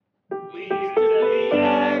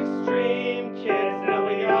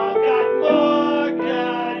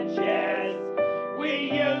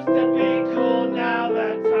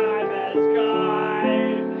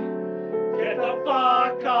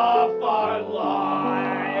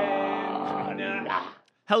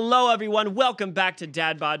Hello, everyone. Welcome back to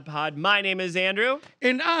DadBodPod. My name is Andrew.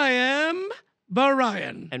 And I am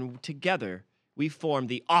Brian. And together, we form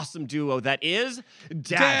the awesome duo that is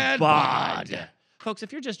DadBod. Folks,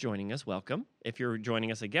 if you're just joining us, welcome. If you're joining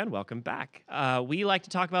us again, welcome back. We like to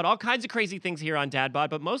talk about all kinds of crazy things here on DadBod,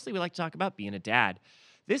 but mostly we like to talk about being a dad.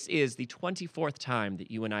 This is the 24th time that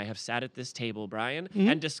you and I have sat at this table, Brian,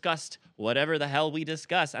 and discussed whatever the hell we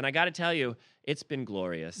discuss. And I got to tell you, it's been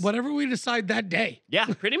glorious. Whatever we decide that day. Yeah,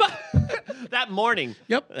 pretty much. That morning.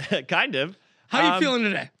 Yep. Kind of. How you feeling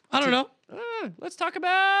today? I don't know. Let's talk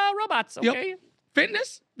about robots, okay? Yep.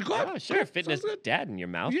 Fitness? Go ahead. Oh, sure. Cool. Fitness Sounds good. dad in your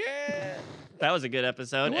mouth. Yeah. That was a good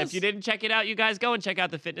episode. It was. If you didn't check it out, you guys go and check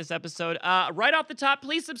out the fitness episode. Right off the top,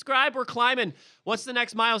 please subscribe. We're climbing. What's the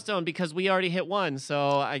next milestone? Because we already hit one.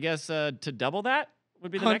 So I guess to double that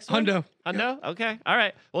would be the next one? Hundo. Hundo? Yep. Okay. All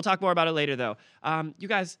right. We'll talk more about it later, though. You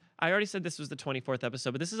guys, I already said this was the 24th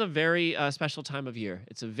episode, but this is a very special time of year.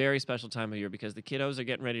 It's a very special time of year because the kiddos are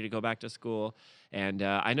getting ready to go back to school. And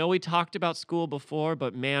I know we talked about school before,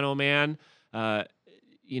 but man, oh man,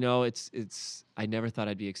 it's. I never thought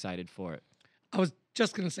I'd be excited for it. I was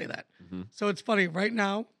just going to say that. Mm-hmm. So it's funny. Right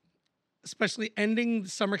now, especially ending the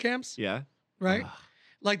summer camps, Yeah. right?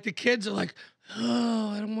 Like the kids are like,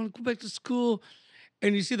 oh, I don't want to go back to school.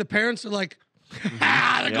 And you see the parents are like,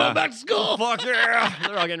 they're going back to school. Fuck yeah.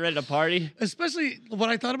 They're all getting ready to party. Especially what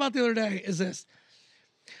I thought about the other day is this.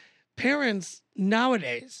 Parents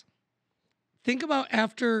nowadays, think about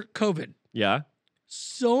after COVID. Yeah.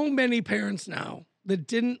 So many parents now that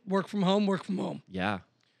didn't work from home. Yeah.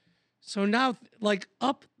 So now, like,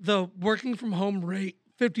 up the working from home rate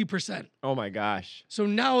 50%. Oh my gosh. So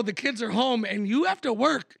now the kids are home and you have to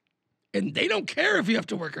work, and they don't care if you have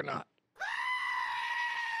to work or not.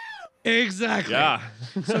 Exactly. Yeah.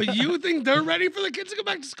 So you think they're ready for the kids to go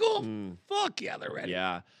back to school? Fuck yeah, they're ready.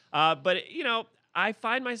 Yeah. But, I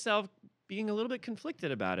find myself being a little bit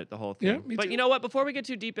conflicted about it, the whole thing. Yeah, me But too. you know what? Before we get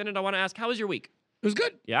too deep in it, I want to ask, how was your week? It was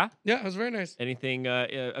good. Yeah? Yeah, it was very nice. Anything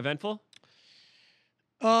eventful?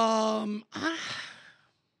 What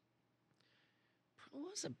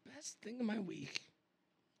was the best thing of my week?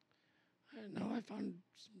 I don't know. I found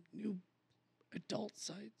some new adult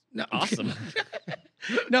sites. No, I'm Awesome.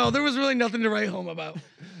 kidding. No, there was really nothing to write home about.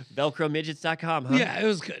 VelcroMidgets.com, huh? Yeah, it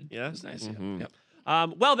was good. Yeah? It was nice. Mhm.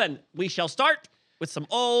 Yep. Well, then, we shall start with some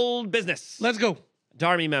old business. Let's go.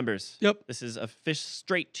 Darmy members. Yep. This is a fish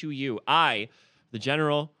straight to you. I, the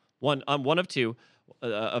general, one of two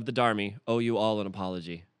of the Darmy, owe you all an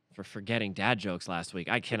apology for forgetting dad jokes last week.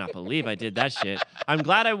 I cannot believe I did that shit. I'm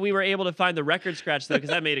glad we were able to find the record scratch, though, because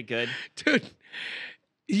that made it good. Dude,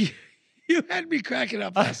 you had me cracking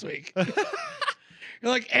up last week.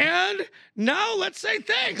 You're like, and now let's say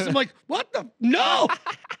thanks. I'm like, what the? No.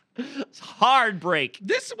 It's hard break.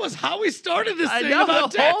 This was how we started this I thing know,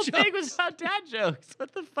 about the dad whole jokes. thing was about dad jokes.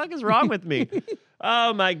 What the fuck is wrong with me?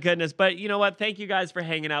 Oh, my goodness. But you know what? Thank you guys for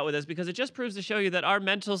hanging out with us because it just proves to show you that our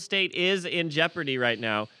mental state is in jeopardy right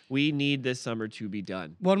now. We need this summer to be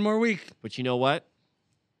done. One more week. But you know what?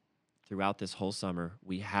 Throughout this whole summer,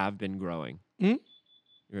 we have been growing. Hmm?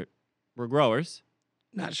 We're growers,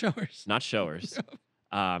 Not showers. not showers.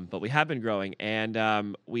 But we have been growing.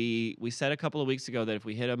 And we said a couple of weeks ago that if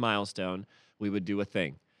we hit a milestone, we would do a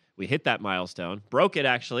thing. We hit that milestone, broke it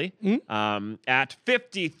actually, at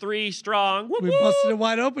 53 strong. Whoop, We whoop. busted it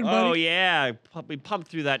wide open, buddy. Oh yeah, we pumped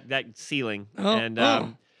through that ceiling, Oh,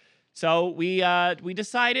 and so we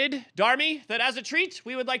decided, Darmy, that as a treat,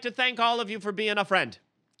 we would like to thank all of you for being a friend.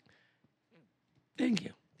 Thank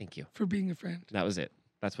you Thank you. for being a friend. That was it.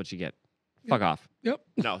 That's what you get. Fuck off. Yep.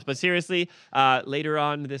 No, but seriously, later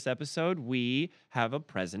on this episode, we have a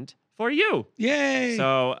present for you. Yay.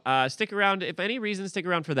 So stick around. If any reason, stick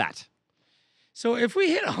around for that. So if we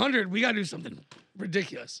hit 100, we got to do something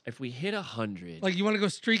ridiculous. If we hit 100, Like, you want to go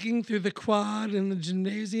streaking through the quad in the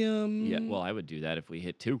gymnasium? yeah, well, I would do that if we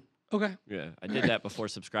hit 2. Okay. Yeah, I did that before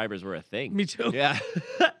subscribers were a thing. Me too. Yeah.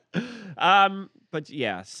 But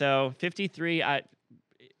yeah, so 53,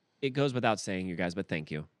 it goes without saying, you guys, but thank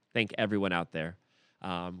you. Thank everyone out there.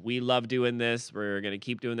 We love doing this. We're going to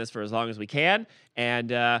keep doing this for as long as we can.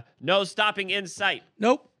 And no stopping in sight.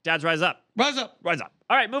 Nope. Dads, rise up. Rise up. Rise up.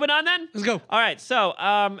 All right, moving on then. Let's go. All right, so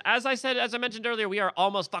as I mentioned earlier, we are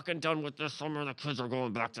almost fucking done with this summer. The kids are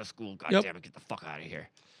going back to school. God Yep. damn it, get the fuck out of here.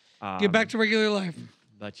 Get back to regular life.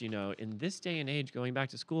 But, in this day and age, going back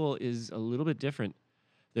to school is a little bit different.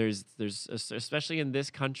 There's especially in this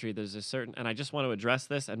country, there's a certain, and I just want to address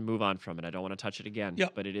this and move on from it. I don't want to touch it again.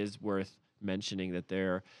 Yep. But it is worth mentioning that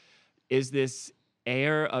there is this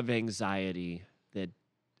air of anxiety that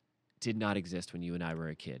did not exist when you and I were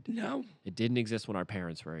a kid. No. It didn't exist when our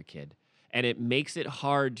parents were a kid. And it makes it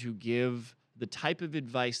hard to give the type of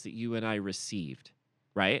advice that you and I received,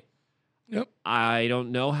 right? Yep. I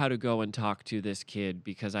don't know how to go and talk to this kid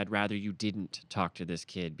because I'd rather you didn't talk to this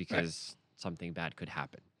kid because something bad could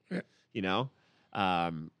happen. Right. You know?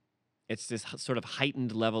 It's this sort of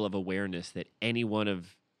heightened level of awareness that any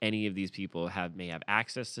of these people may have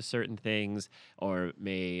access to certain things or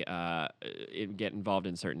may get involved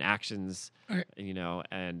in certain actions, Right. you know,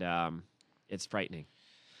 and it's frightening.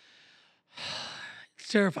 It's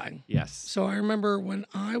terrifying. Yes. So I remember when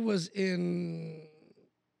I was in,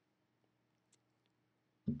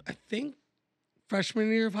 I think, freshman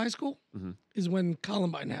year of high school is when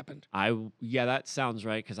Columbine happened. That sounds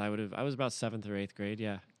right because I was about 7th or 8th grade.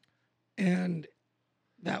 Yeah. And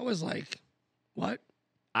that was like, what?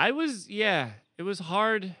 It was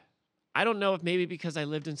hard. I don't know if maybe because I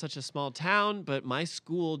lived in such a small town, but my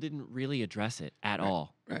school didn't really address it at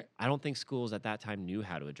all. Right. I don't think schools at that time knew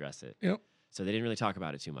how to address it. Yep. So they didn't really talk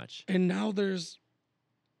about it too much. And now there's,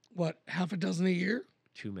 what, half a dozen a year?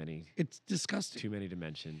 Too many. It's disgusting. Too many to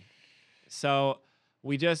mention. So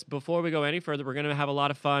before we go any further, we're going to have a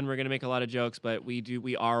lot of fun. We're going to make a lot of jokes, but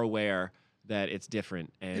we are aware that it's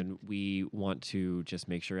different, and we want to just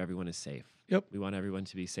make sure everyone is safe. Yep. We want everyone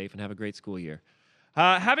to be safe and have a great school year.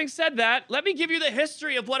 Having said that, let me give you the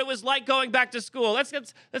history of what it was like going back to school. Let's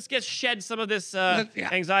get shed some of this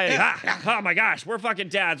anxiety. Yeah. Oh my gosh, we're fucking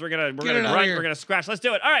dads. We're gonna Get it out of grunt. here. We're gonna scratch. Let's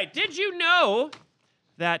do it. All right. Did you know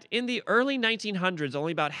that in the early 1900s,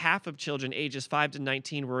 only about half of children ages 5 to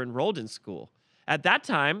 19 were enrolled in school? At that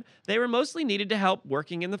time, they were mostly needed to help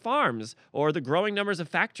working in the farms or the growing numbers of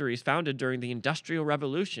factories founded during the Industrial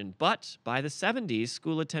Revolution. But by the 70s,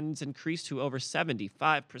 school attendance increased to over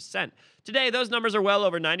 75%. Today, those numbers are well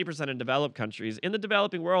over 90% in developed countries. In the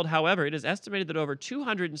developing world, however, it is estimated that over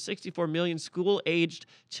 264 million school-aged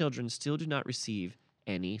children still do not receive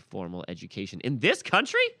any formal education. In this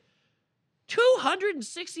country,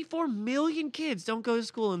 264 million kids don't go to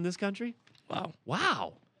school in this country. Wow.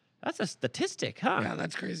 Wow. That's a statistic, huh? Yeah,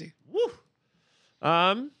 that's crazy. Woo.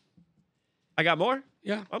 I got more?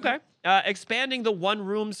 Yeah. Okay. Expanding the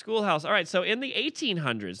one-room schoolhouse. All right, so in the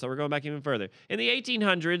 1800s, so we're going back even further. In the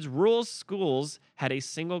 1800s, rural schools had a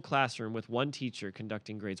single classroom with one teacher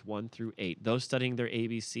conducting grades 1 through 8. Those studying their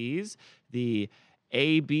ABCs, the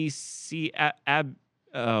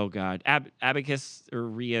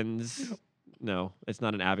abacusarians. No, it's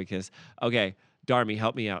not an abacus. Okay, Darmy,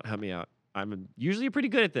 help me out. I'm usually pretty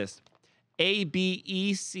good at this.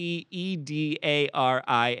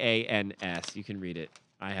 ABECEDARIANS. You can read it.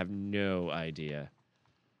 I have no idea.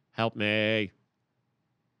 Help me.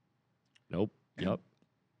 Nope. Yup.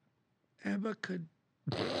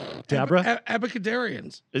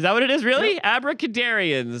 Abacadarians. Is that what it is, really? Yep.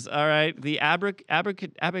 Abracadarians. All right. The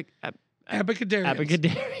Abacadarians.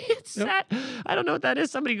 Abacadarians Yep. sat. I don't know what that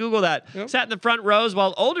is. Somebody Google that. Yep. Sat in the front rows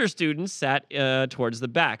while older students sat towards the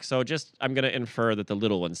back. So I'm going to infer that the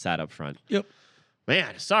little ones sat up front. Yep.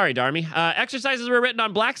 Man, sorry, Darmy. Exercises were written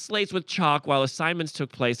on black slates with chalk while assignments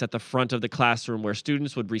took place at the front of the classroom where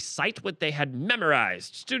students would recite what they had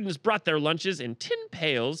memorized. Students brought their lunches in tin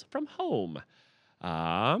pails from home.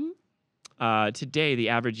 Today, the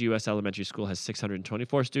average U.S. elementary school has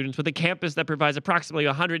 624 students with a campus that provides approximately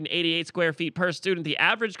 188 square feet per student. The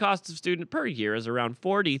average cost of student per year is around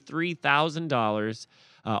 $43,000,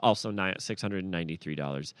 also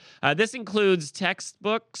 $693. This includes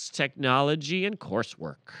textbooks, technology, and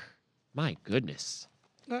coursework. My goodness.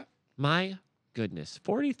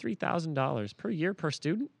 $43,000 per year per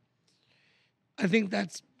student? I think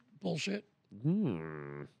that's bullshit.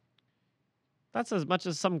 That's as much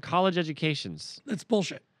as some college educations. That's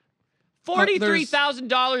bullshit.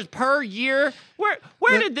 $43,000 per year?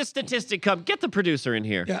 Where did this statistic come? Get the producer in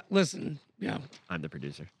here. Yeah, listen. Yeah. I'm the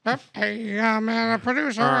producer. Hey, I'm a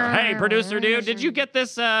producer. Hey, producer dude, did you get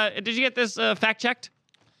this fact checked?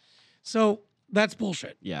 So that's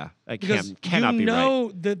bullshit. Yeah, it Because cannot be right. you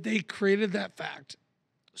know that they created that fact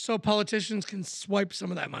so politicians can swipe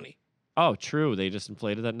some of that money. Oh, true. They just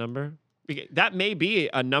inflated that number? That may be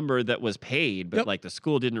a number that was paid, but like the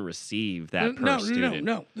school didn't receive that per student.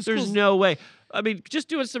 No. There's no way. I mean, just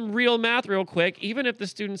doing some real math real quick, even if the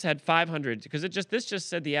students had 500, because this just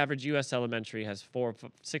said the average U.S. elementary has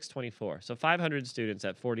 624. So 500 students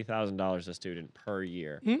at $40,000 a student per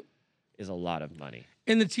year is a lot of money.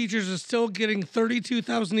 And the teachers are still getting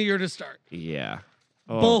 $32,000 a year to start. Yeah.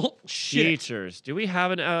 Bullshit. Teachers. Do we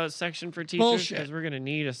have a section for teachers? Bullshit. Because we're going to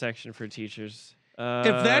need a section for teachers.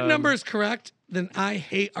 If that number is correct, then I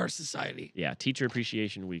hate our society. Yeah, Teacher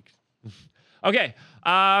Appreciation Week. Okay,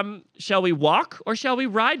 shall we walk or shall we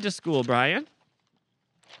ride to school, Brian?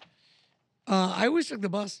 I always took the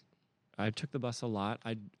bus. I took the bus a lot.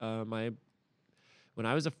 When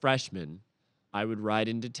I was a freshman, I would ride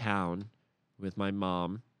into town with my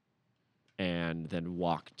mom and then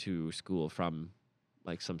walk to school from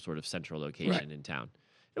like some sort of central location in town.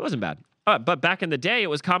 It wasn't bad. But back in the day, it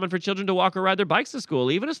was common for children to walk or ride their bikes to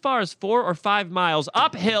school, even as far as 4 or 5 miles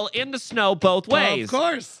uphill in the snow both ways. Of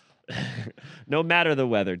course. No matter the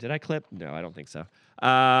weather. Did I clip? No, I don't think so.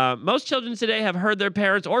 Most children today have heard their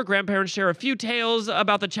parents or grandparents share a few tales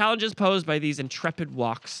about the challenges posed by these intrepid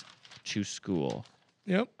walks to school.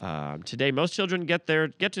 Yep. Today, most children get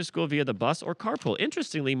to school via the bus or carpool.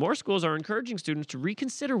 Interestingly, more schools are encouraging students to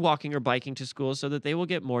reconsider walking or biking to school so that they will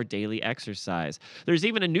get more daily exercise. There's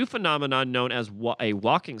even a new phenomenon known as a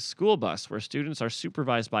walking school bus, where students are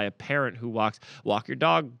supervised by a parent who walk your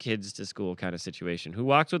dog kids to school kind of situation, who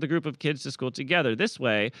walks with a group of kids to school together. This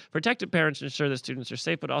way, protected parents ensure that students are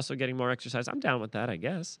safe, but also getting more exercise. I'm down with that, I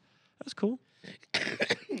guess. That's cool.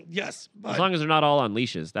 Yes. But As long as they're not all on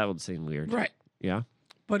leashes. That would seem weird. right. Yeah?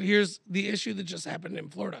 But here's the issue that just happened in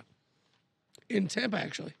Florida, in Tampa,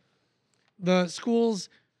 actually. The schools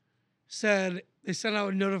they sent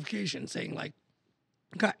out a notification saying, like,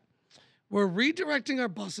 okay, we're redirecting our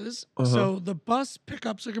buses, so the bus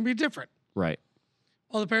pickups are going to be different. Right.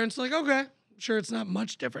 All the parents are like, okay, sure, it's not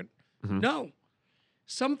much different. Mhm. No.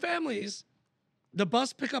 Some families, the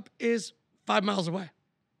bus pickup is 5 miles away.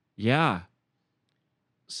 Yeah.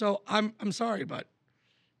 So I'm sorry, but,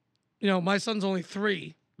 my son's only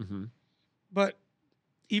 3. Mm-hmm. But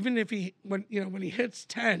even if when he hits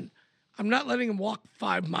 10, I'm not letting him walk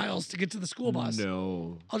 5 miles to get to the school bus.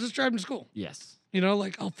 No. I'll just drive him to school. Yes.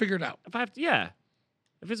 I'll figure it out. If I have to, yeah.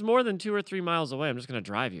 If it's more than 2 or 3 miles away, I'm just going to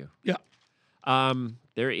drive you. Yeah.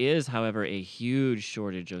 There is, however, a huge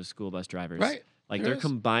shortage of school bus drivers. Right. Like There they're is.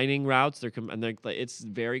 combining routes. It's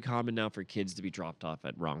very common now for kids to be dropped off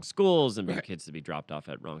at wrong schools and for Right. kids to be dropped off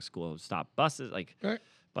at wrong school stop buses, like Right.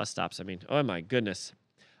 bus stops. I mean, oh my goodness.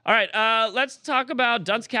 All right, let's talk about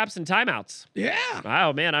dunce caps and timeouts. Yeah.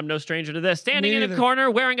 Oh, man, I'm no stranger to this. Standing Me in a neither. corner,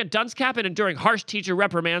 wearing a dunce cap, and enduring harsh teacher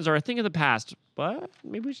reprimands are a thing of the past. But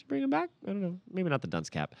maybe we should bring them back? I don't know. Maybe not the dunce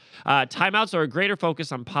cap. Timeouts and a greater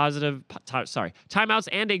focus on positive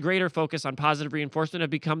reinforcement have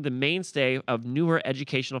become the mainstay of newer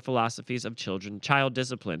educational philosophies of child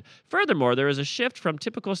discipline. Furthermore, there is a shift from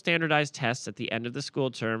typical standardized tests at the end of the school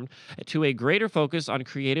term to a greater focus on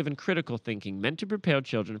creative and critical thinking meant to prepare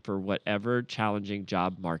children for whatever challenging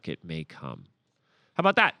job market may come. How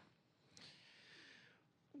about that?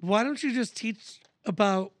 Why don't you just teach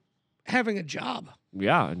about having a job?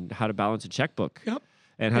 Yeah, and how to balance a checkbook. Yep.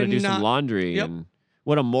 And how to And do some not- laundry Yep. and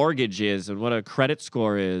what a mortgage is and what a credit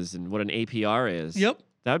score is and what an APR is. Yep.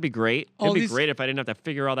 That would be great. All It'd be these- great if I didn't have to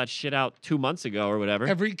figure all that shit out 2 months ago or whatever.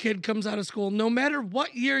 Every kid comes out of school, no matter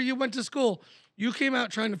what year you went to school, you came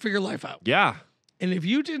out trying to figure life out. Yeah. And if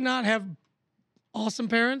you did not have awesome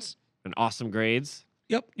parents, And awesome grades.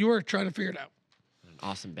 yep, you were trying to figure it out. An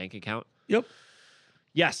awesome bank account. Yep.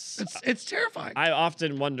 Yes. It's terrifying. I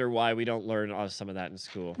often wonder why we don't learn some of that in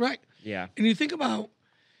school. Right. Yeah. And you think about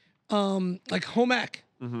like home ec,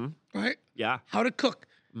 Mm-hmm. right? Yeah. How to cook,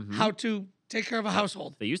 Mhm. how to take care of a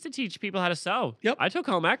household. They used to teach people how to sew. Yep. I took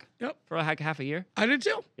home ec Yep. for half a year. I did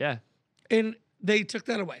too. Yeah. And they took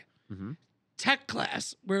that away. Mhm. Tech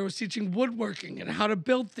class, where it was teaching woodworking and how to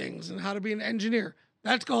build things and how to be an engineer,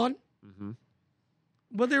 that's gone. Mm-hmm.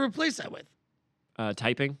 What they replace that with?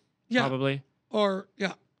 Typing. Yeah. Probably. Or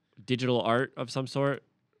yeah, Digital art of some sort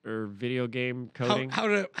or video game coding. how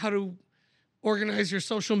to organize your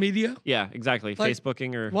social media. Yeah, exactly. Like,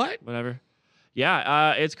 Facebooking or what? whatever.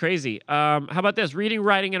 Yeah, it's crazy. How about this? Reading,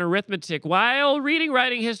 writing, and arithmetic. While reading,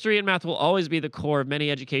 writing, history, and math will always be the core of many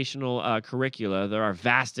educational curricula, there are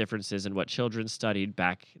vast differences in what children studied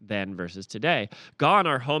back then versus today. Gone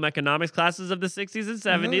are home economics classes of the 60s and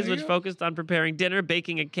 70s, there which you go. focused on preparing dinner,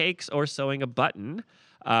 baking cakes, or sewing a button.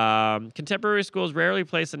 Contemporary schools rarely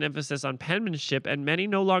place an emphasis on penmanship, and many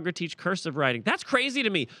no longer teach cursive writing. That's crazy to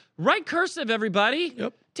me. Write cursive, everybody.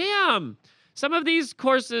 Yep. Damn. Some of these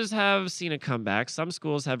courses have seen a comeback. Some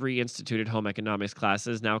schools have reinstituted home economics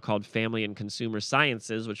classes, now called Family and Consumer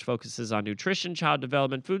Sciences, which focuses on nutrition, child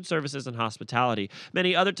development, food services, and hospitality.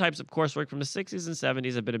 Many other types of coursework from the 60s and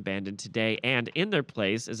 70s have been abandoned today, and in their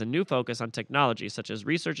place is a new focus on technology, such as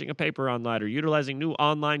researching a paper online or utilizing new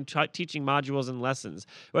online teaching modules and lessons.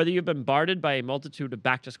 Whether you've been bombarded by a multitude of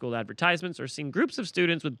back-to-school advertisements or seen groups of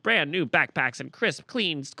students with brand new backpacks and crisp,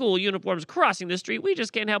 clean school uniforms crossing the street, we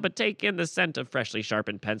just can't help but take in the scent of freshly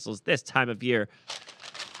sharpened pencils this time of year.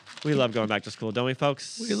 We love going back to school, don't we,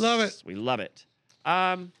 folks? We love it. We love it.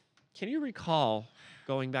 Can you recall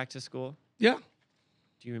going back to school? Yeah.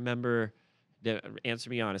 Do you remember? Answer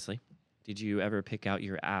me honestly. Did you ever pick out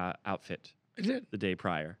your outfit I did. the day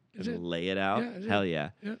prior I and did. lay it out? Yeah, I did. Hell yeah.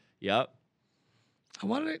 Yeah. Yep. I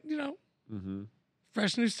wanted it, Mm-hmm.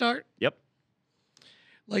 fresh new start. Yep.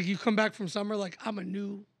 Like you come back from summer, like I'm a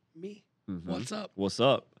new me. Mm-hmm. What's up? What's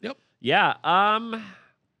up? Yep. Yeah.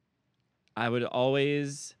 I would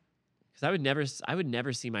always, because I would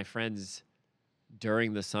never see my friends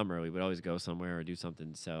during the summer. We would always go somewhere or do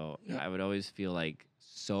something. So Yeah. I would always feel like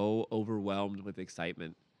so overwhelmed with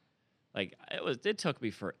excitement. Like it took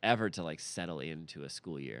me forever to like settle into a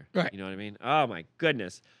school year. Right. You know what I mean? Oh my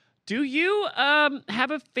goodness. Do you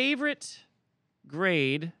have a favorite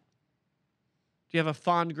grade? Do you have a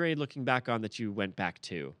fond grade looking back on that you went back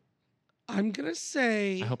to? I'm gonna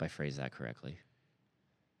say I hope I phrased that correctly.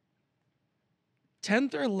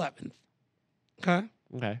 10th or 11th. Okay.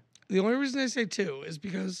 Okay. The only reason I say 2 is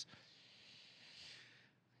because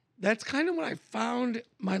that's kind of when I found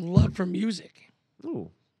my love for music.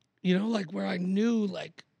 Ooh. Like where I knew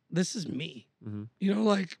like this is me. Mm-hmm.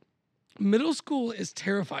 Like middle school is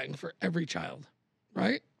terrifying for every child,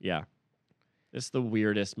 right? Yeah. It's the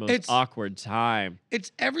weirdest, most It's- awkward time.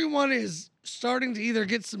 It's everyone is starting to either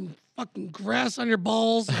get some fucking grass on your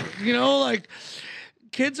balls, like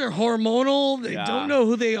kids are hormonal, they Yeah. don't know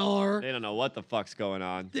who they are. They don't know what the fuck's going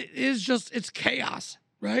on. It's chaos,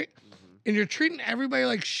 right? And you're treating everybody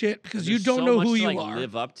like shit because you There's don't so know much who to, you like, are.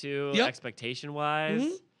 live up to Yep. expectation-wise,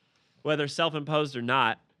 Mhm. whether self-imposed or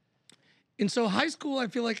not. And so high school, I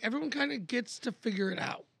feel like everyone kind of gets to figure it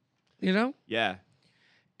out, you know? Yeah.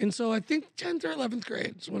 And so I think 10th or 11th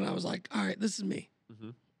grade is when I was like, all right, this is me,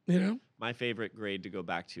 Mhm. you know? My favorite grade to go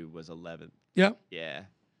back to was 11th. Yeah. Yeah.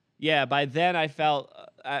 Yeah, by then I felt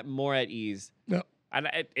more at ease. Yep. And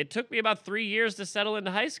it took me about 3 years to settle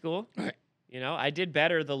into high school. Right. I did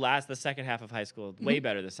better the second half of high school, way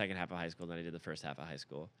better the second half of high school than I did the first half of high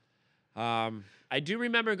school. I do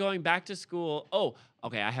remember going back to school. Oh,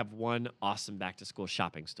 okay. I have one awesome back to school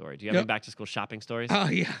shopping story. Do you have any Yep. back to school shopping stories? Oh,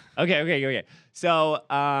 yeah. Okay. So,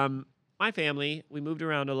 my family, we moved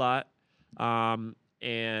around a lot.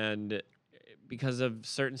 And because of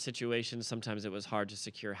certain situations, sometimes it was hard to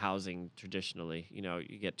secure housing traditionally.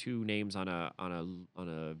 You get two names on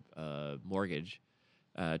a mortgage.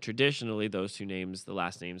 Traditionally, those two names, the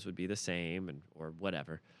last names would be the same or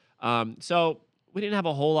whatever. So we didn't have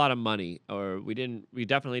a whole lot of money, or we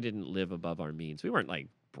definitely didn't live above our means. We weren't like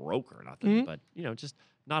broke or nothing, but just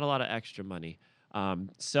not a lot of extra money.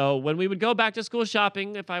 So when we would go back to school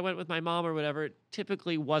shopping, if I went with my mom or whatever, it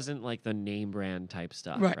typically wasn't like the name brand type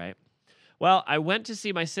stuff, right? Well, I went to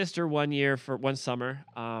see my sister one summer,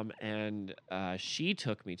 and she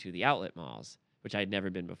took me to the outlet malls, which I had never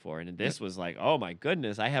been before. And this was like, oh my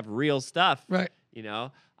goodness, I have real stuff. Right.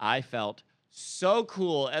 I felt so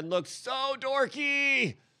cool and looked so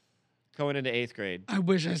dorky going into 8th grade. I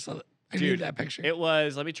wish I saw that. I Dude, need that picture. It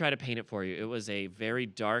was, let me try to paint it for you. It was a very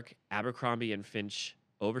dark Abercrombie and Finch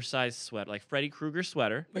oversized sweater, like Freddy Krueger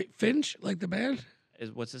sweater. Wait, Finch, like the band?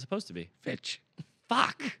 Is what's it supposed to be? Finch.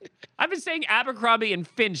 Fuck. I've been saying Abercrombie and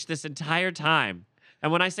Finch this entire time.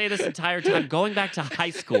 And when I say this entire time, going back to high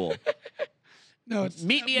school. No, it's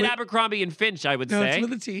Meet me at Abercrombie and Finch, I would No, say. it's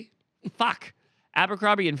with a T. Fuck.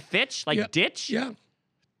 Abercrombie and Fitch? Like Yeah. ditch? Yeah.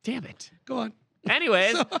 Damn it. Go on.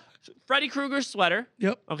 Anyways, So- Freddy Krueger sweater.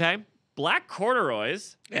 Yep. Okay. Black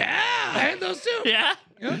corduroys. Yeah, I had those too. Yeah.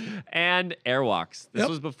 Yep. And Airwalks. This Yep.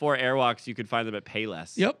 was before Airwalks. You could find them at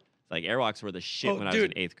Payless. Yep. Like Airwalks were the shit Oh, when I was in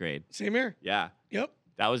dude. 8th grade. Same here. Yeah. Yep.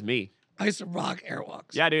 That was me. I used to rock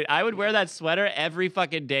Airwalks. Yeah, dude. I would wear that sweater every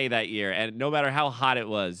fucking day that year, and no matter how hot it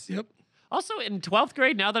was. Yep. Also, in 12th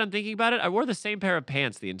grade, now that I'm thinking about it, I wore the same pair of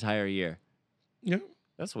pants the entire year. Yep.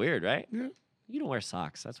 That's weird, right? Yeah. You don't wear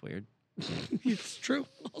socks. That's weird. It's true.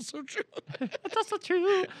 Also true. That's also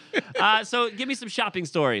true. So give me some shopping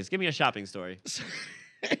stories. Give me a shopping story.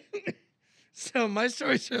 So my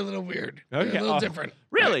stories are a little weird. They're Okay. a little Oh, different.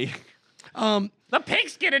 Really? The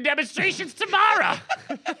pigskin demonstrations tomorrow.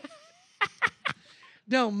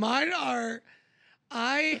 No, mine are.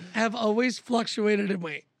 I have always fluctuated in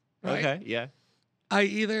weight. Right? Okay. Yeah. I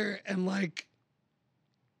either am like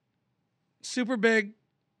super big,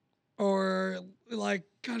 or like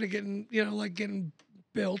kind of getting, like getting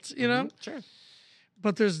built, know. Sure.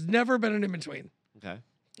 But there's never been an in between, Okay.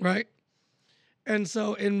 right? And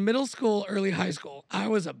so in middle school, early high school, I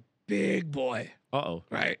was a big boy, Uh-oh.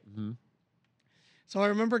 right? Mhm. So I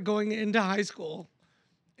remember going into high school.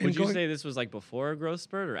 And Would you going, say this was like before a growth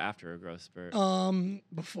spurt or after a growth spurt?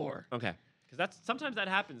 before? Okay. Because sometimes that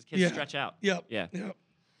happens. Kids Yeah. stretch out. Yep. Yeah. Yep.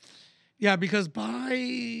 Yeah, because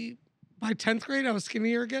by 10th grade, I was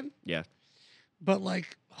skinnier again. Yeah. But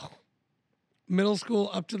like middle school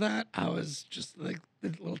up to that, I was just like the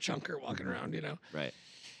little chunker walking around, Right.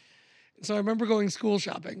 So I remember going school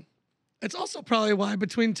shopping. It's also probably why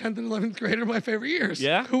between 10th and 11th grade are my favorite years.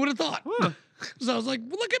 Yeah? Who would have thought? Huh. So I was like,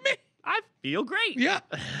 well, look at me. I feel great. Yeah.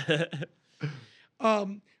 But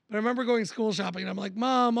I remember going school shopping and I'm like,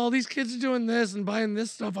 Mom, all these kids are doing this and buying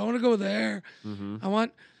this stuff. I want to go there. Mm-hmm. I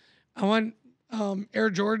want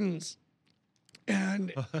Air Jordans.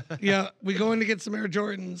 And yeah, we go in to get some Air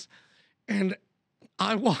Jordans. And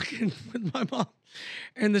I walk in with my mom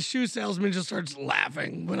and the shoe salesman just starts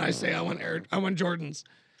laughing when I say I want Jordans.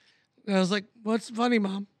 And I was like, what's funny,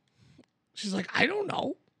 Mom? She's like, I don't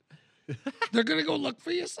know. They're going to go look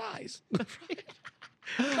for your size.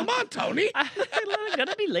 Come on, Tony. I'm going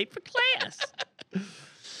to be late for class.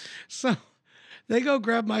 So they go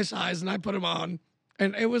grab my size and I put them on.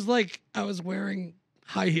 And it was like I was wearing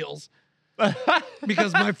high heels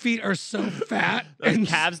because my feet are so fat. And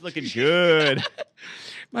calves looking good.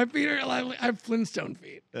 My feet are like, I have Flintstone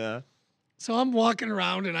feet. Yeah. So I'm walking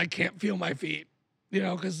around and I can't feel my feet,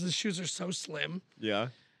 because the shoes are so slim. Yeah.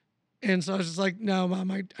 And so I was just like, no, Mom,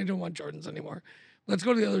 I don't want Jordans anymore. Let's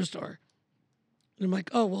go to the other store. And I'm like,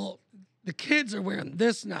 oh, well, the kids are wearing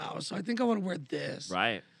this now, so I think I want to wear this.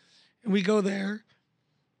 Right. And we go there,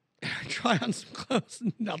 and I try on some clothes,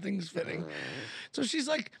 and nothing's fitting. So she's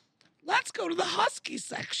like, let's go to the Husky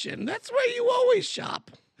section. That's where you always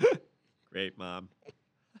shop. Great, Mom.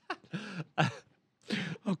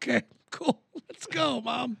 Okay, cool. Let's go,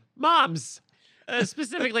 Mom. Moms.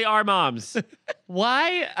 Specifically our moms.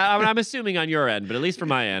 Why, I'm assuming on your end, but at least from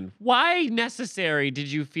my end, why necessary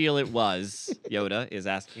did you feel it was, Yoda is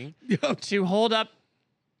asking, to hold up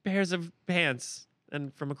pairs of pants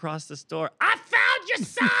and from across the store, I found your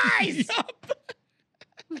size!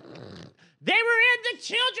 They were in the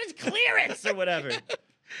children's clearance or whatever.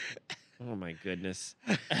 Oh my goodness.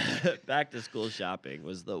 Back to school shopping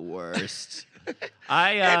was the worst. It's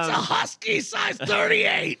a Husky size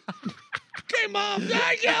 38. Okay, Mom,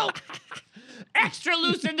 thank you. Extra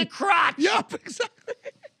loose in the crotch. Yup, exactly.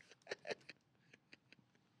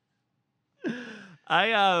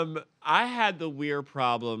 I had the weird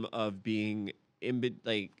problem of being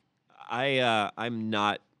I'm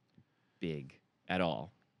not big at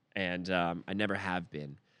all, and I never have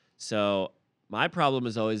been. So my problem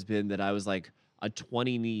has always been that I was like a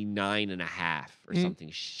 29 and a half or something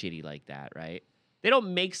shitty like that, right? They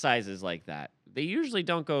don't make sizes like that. They usually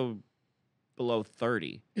don't go below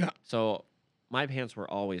 30. Yeah. So my pants were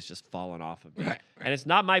always just falling off of me. Right. And it's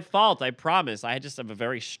not my fault, I promise. I just have a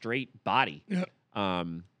very straight body. Yeah.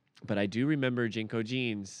 But I do remember Jinko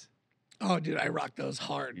jeans. Oh, dude, I rocked those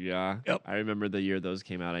hard. Yeah. Yep. I remember the year those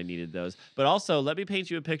came out. I needed those. But also, let me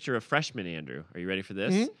paint you a picture of freshman Andrew. Are you ready for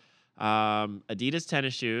this? Adidas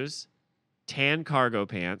tennis shoes, tan cargo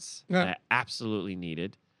pants that I absolutely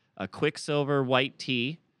needed, a Quicksilver white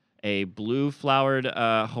tee, a blue flowered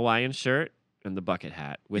Hawaiian shirt, and the bucket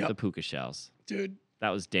hat with the puka shells. Dude. That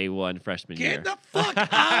was day one freshman year. Get the fuck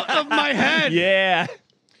out of my head. Yeah.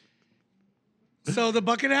 So the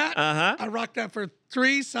bucket hat, I rocked that for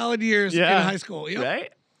 3 solid years in high school. Yep.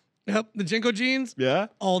 Right? Yep. The Jinko jeans. Yeah.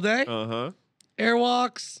 All day.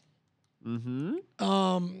 Airwalks.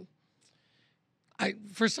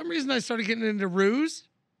 For some reason I started getting into Ruse.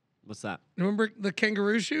 What's that? Remember the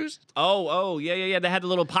kangaroo shoes? Oh, yeah. They had the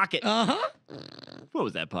little pocket. What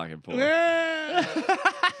was that pocket for? Yeah.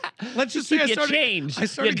 Let's just say I started change. I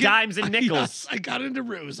started your dimes and nickels. Yes, I got into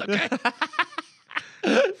Ruse, okay?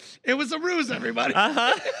 It was a ruse, everybody.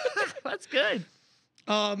 That's good.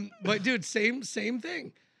 But dude, same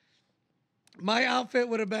thing. My outfit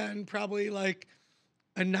would have been probably like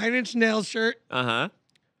a 9-inch nail shirt.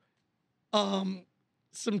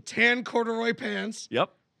 Some tan corduroy pants.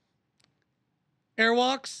 Yep.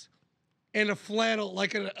 Airwalks, and a flannel,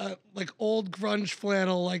 like a old grunge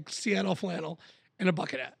flannel, like Seattle flannel, and a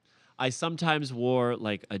bucket hat. I sometimes wore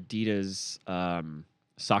like Adidas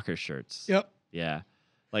soccer shirts. Yep. Yeah.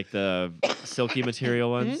 Like the silky material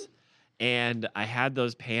ones. And I had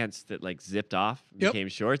those pants that like zipped off and became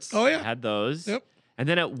shorts. Oh, yeah. I had those. Yep. And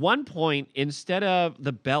then at one point, instead of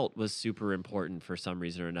the belt was super important for some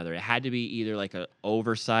reason or another, it had to be either like an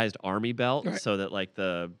oversized army belt so that like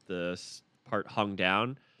the part hung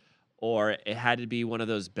down, or it had to be one of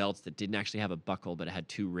those belts that didn't actually have a buckle, but it had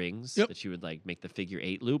 2 rings that you would like make the figure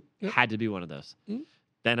 8 loop. Had to be one of those.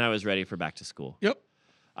 Then I was ready for back to school. Yep.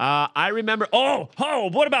 I remember. Oh,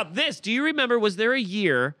 what about this? Do you remember? Was there a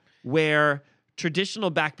year where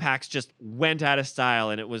traditional backpacks just went out of style,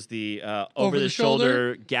 and it was the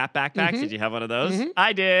over-the-shoulder Gap backpacks? Did you have one of those?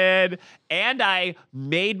 I did. And I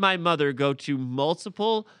made my mother go to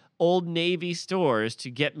multiple Old Navy stores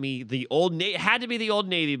to get me the it had to be the Old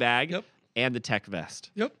Navy bag and the tech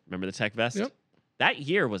vest. Yep. Remember the tech vest? Yep. That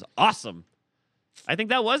year was awesome. I think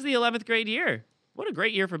that was the 11th grade year. What a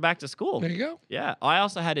great year for back to school. There you go. Yeah. I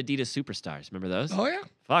also had Adidas Superstars. Remember those? Oh, yeah.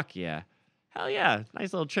 Fuck yeah. Hell yeah.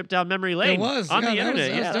 Nice little trip down memory lane. It was. On the That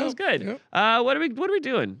internet. That was good. Yep. What are we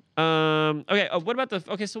doing? Okay, what about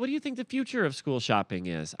so what do you think the future of school shopping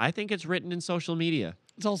is? I think it's written in social media.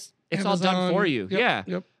 It's all done for you. Yep. Yeah.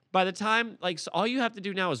 Yep. By the time, so all you have to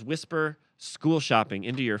do now is whisper school shopping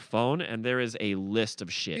into your phone, and there is a list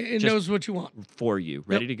of shit. It knows what you want. For you,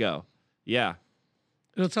 ready to go. Yeah.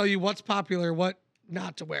 It'll tell you what's popular, what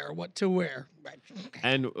not to wear, what to wear. Right.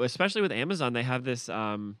 And especially with Amazon, they have this,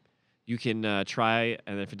 you can try,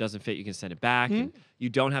 and if it doesn't fit, you can send it back. And you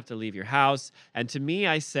don't have to leave your house. And to me,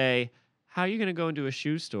 I say, how are you going to go into a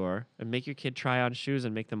shoe store and make your kid try on shoes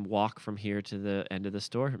and make them walk from here to the end of the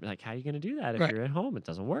store? Like, how are you going to do that if you're at home? It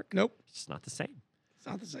doesn't work. Nope. It's just not the same. It's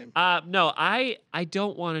not the same. No, I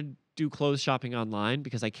don't want to do clothes shopping online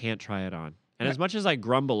because I can't try it on. And as much as I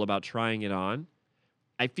grumble about trying it on,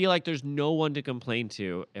 I feel like there's no one to complain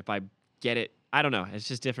to if I get it. I don't know. It's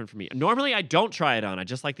just different for me. Normally, I don't try it on. I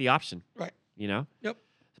just like the option. Right. You know? Yep.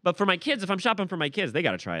 But for my kids, if I'm shopping for my kids, they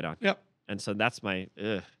got to try it on. Yep. And so that's my,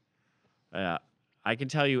 I can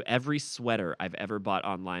tell you every sweater I've ever bought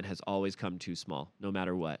online has always come too small, no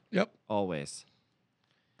matter what. Yep. Always.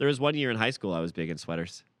 There was one year in high school I was big in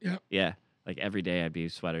sweaters. Yep. Yeah. Like every day I'd be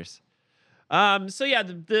sweaters. So yeah,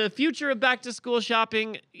 the future of back to school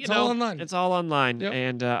shopping, it's all online. It's all online,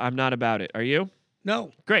 and I'm not about it. Are you?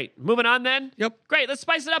 No. Great. Moving on then? Yep. Great. Let's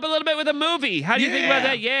spice it up a little bit with a movie. How do you think about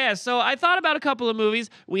that? Yeah. So I thought about a couple of movies.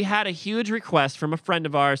 We had a huge request from a friend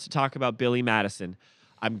of ours to talk about Billy Madison.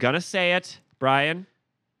 I'm going to say it, Brian.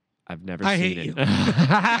 I've never seen it. I hate you.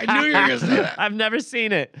 I knew you were going to say that. I've never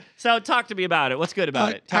seen it. So talk to me about it. What's good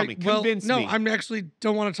about it? Tell me. Convince me. No, I actually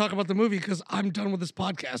don't want to talk about the movie because I'm done with this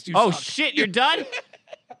podcast. You suck. Shit. You're done?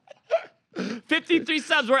 53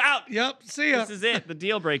 subs. We're out. Yep. See ya. This is it. The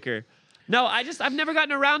deal breaker. No, I've never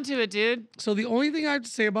gotten around to it, dude. So the only thing I have to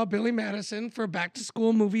say about Billy Madison for a back to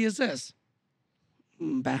school movie is this.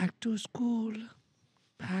 Back to school.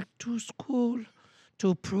 Back to school.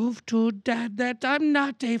 To prove to Dad that I'm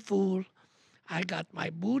not a fool. I got my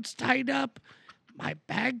boots tied up, my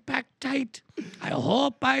bag packed tight. I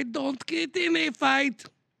hope I don't get in a fight.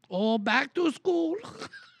 Oh, back to school.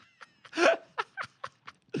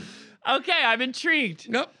 Okay, I'm intrigued.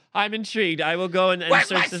 Yep. I'm intrigued. I will go and Where's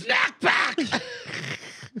search my this. snack pack?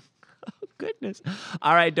 Oh, goodness.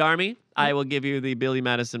 All right, Darmy, I will give you the Billy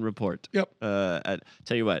Madison report. Yep. I'll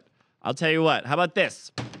tell you what. How about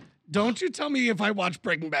this? Don't you tell me if I watch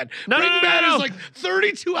Breaking Bad. No, Breaking Bad no. is like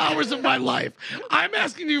 32 hours of my life. I'm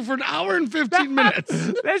asking you for an hour and 15 minutes.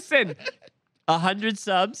 Listen, 100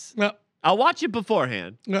 subs. Yep. I'll watch it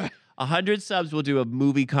beforehand. Okay. 100 subs, we'll do a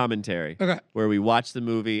movie commentary. Okay. Where we watch the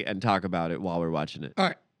movie and talk about it while we're watching it. All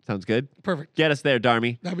right. Sounds good? Perfect. Get us there,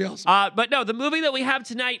 Darmy. That'd be awesome. But no, the movie that we have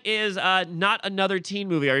tonight is not another teen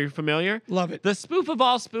movie. Are you familiar? Love it. The spoof of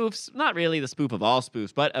all spoofs. Not really the spoof of all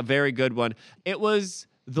spoofs, but a very good one. It was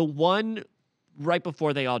the one right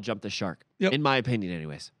before they all jumped the shark, in my opinion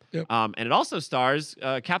anyways. Yep. And it also stars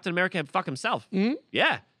Captain America fuck himself. Mm-hmm.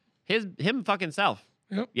 Yeah. Him fuck himself.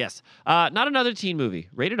 Yep. Yes. Not another teen movie.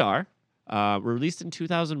 Rated R. Released in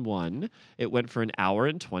 2001. It went for an hour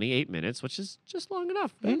and 28 minutes, which is just long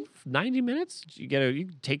enough. 90 minutes. You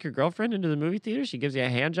take your girlfriend into the movie theater. She gives you a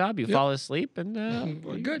hand job. You fall asleep, and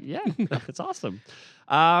we're good. Yeah, it's awesome.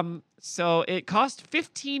 So it cost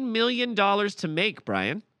 $15 million to make,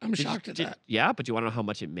 Brian. I'm shocked at that. Yeah, but you want to know how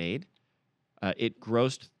much it made? It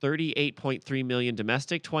grossed $38.3 million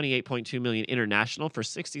domestic, $28.2 million international for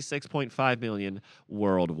 $66.5 million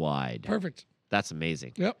worldwide. Perfect. That's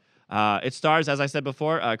amazing. Yep. It stars, as I said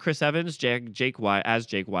before, Chris Evans, Jake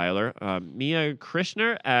Weiler, Mia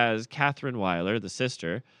Krishner as Catherine Weiler, the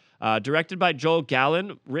sister. Directed by Joel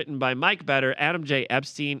Gallen, written by Mike Better, Adam J.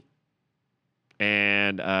 Epstein,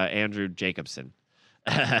 and Andrew Jacobson.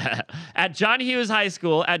 At John Hughes High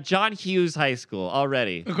School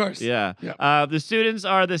already. Of course. Yeah. Yep. The students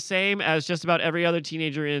are the same as just about every other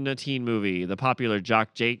teenager in a teen movie. The popular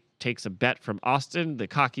jock Jake takes a bet from Austin, the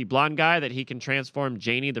cocky blonde guy, that he can transform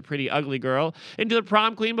Janie, the pretty ugly girl, into the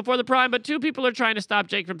prom queen before the prom, but two people are trying to stop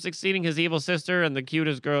Jake from succeeding, his evil sister and the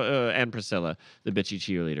cutest girl, and Priscilla, the bitchy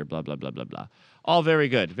cheerleader, blah, blah, blah, blah, blah. All very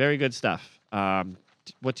good. Very good stuff.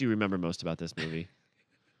 What do you remember most about this movie?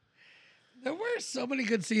 There were so many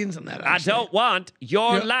good scenes in that. Actually. I don't want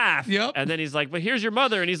your life. Yep. And then he's like, but here's your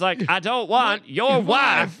mother. And he's like, I don't want your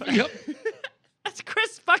wife. Yep. That's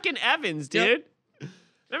Chris fucking Evans, dude.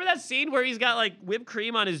 Remember that scene where he's got like whipped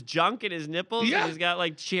cream on his junk and his nipples? Yeah. And he's got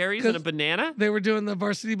like cherries and a banana? They were doing the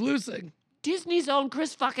Varsity Blues thing. Disney's own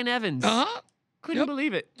Chris fucking Evans. Uh-huh. Couldn't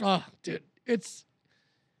believe it. Oh, dude. It's...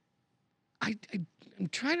 I'm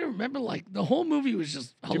trying to remember, like, the whole movie was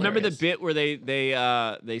just hilarious. Do you remember the bit where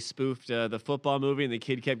they spoofed the football movie and the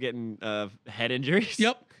kid kept getting head injuries?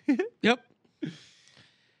 Yep. Yep.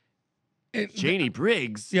 Janie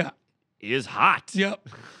Briggs is hot. Yep.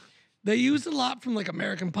 They used a lot from, like,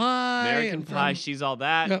 American Pie. American Pie, she's all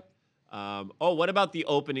that. Yep. What about the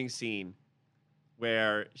opening scene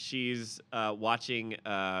where she's watching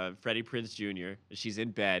Freddie Prinze Jr. She's in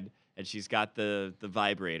bed. And she's got the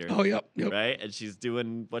vibrator. Oh, yep. Right? And she's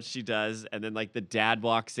doing what she does. And then, like, the dad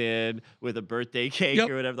walks in with a birthday cake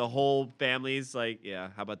or whatever. The whole family's like, yeah,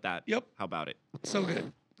 how about that? Yep. How about it? So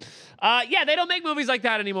good. Yeah, they don't make movies like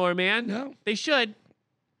that anymore, man. No. They should.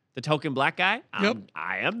 The token black guy? Yep.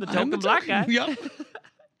 I am the token black guy. Yep.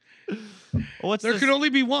 What's there could only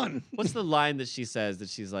be one. What's the line that she says that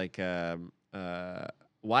she's like,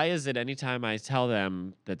 why is it anytime I tell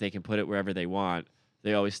them that they can put it wherever they want,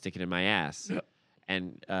 they always stick it in my ass? Yep.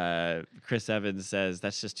 And Chris Evans says,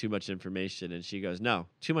 that's just too much information. And she goes, no,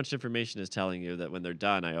 too much information is telling you that when they're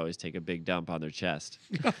done, I always take a big dump on their chest.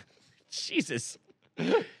 Jesus.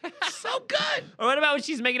 So good. Or what about when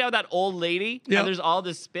she's making out with that old lady? Yep. And there's all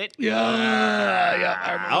this spit? Yeah.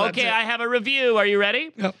 I remember Okay, I have a review. Are you ready?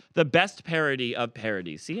 Yep. The best parody of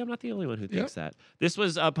parodies. See, I'm not the only one who thinks that. This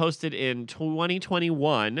was posted in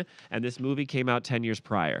 2021, and this movie came out 20 years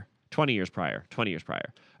prior. All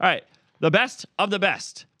right. The best of the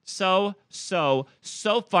best. So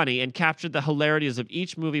funny and captured the hilarities of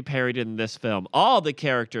each movie parodied in this film. All the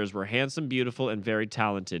characters were handsome, beautiful, and very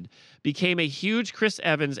talented. Became a huge Chris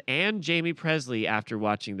Evans and Jamie Presley after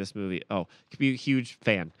watching this movie. Oh, could be a huge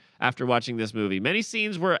fan after watching this movie. Many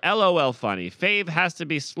scenes were LOL funny. Fave has to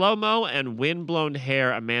be slow-mo and wind-blown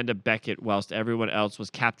hair Amanda Beckett, whilst everyone else was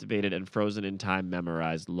captivated and frozen in time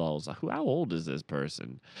memorized lulls. How old is this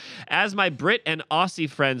person? As my Brit and Aussie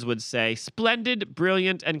friends would say, splendid,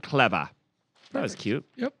 brilliant, and clever. That was cute.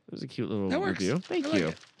 Yep. It was a cute little That works. review. Thank I like you.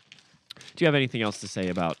 it. Do you have anything else to say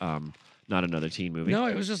about Not Another Teen Movie? No,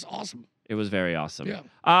 it was just awesome. It was very awesome.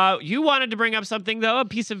 Yeah. You wanted to bring up something, though, a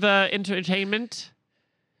piece of entertainment.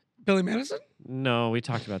 Billy Madison? No, we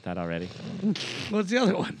talked about that already. What's the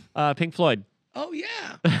other one? Pink Floyd. Oh,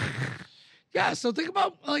 yeah. Yeah, so think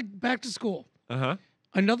about, like, Back to School. Uh-huh.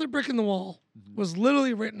 Another Brick in the Wall was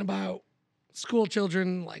literally written about school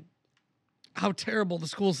children, like, how terrible the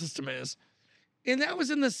school system is. And that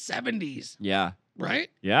was in the 70s, Yeah. right?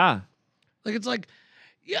 Yeah. Like, it's like,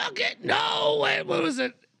 what was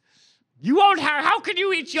it? You won't have. How can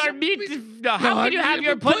you eat your meat? How can you have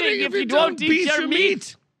your pudding if you don't eat your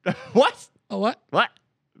meat? What? Oh, what? What?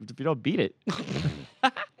 If you don't beat it.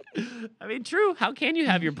 I mean, true. How can you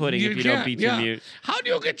have your pudding if you don't beat your meat? How do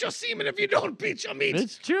you get your semen if you don't beat your meat?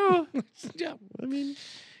 It's true. Yeah. I mean,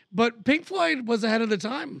 but Pink Floyd was ahead of the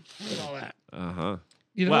time with all that. uh-huh.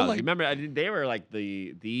 You know, Well, like, remember, they were like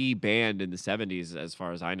the band in the 70s, as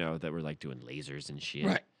far as I know, that were like doing lasers and shit.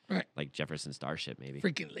 right. Like Jefferson Starship, maybe.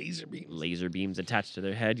 Freaking laser beams. Laser beams attached to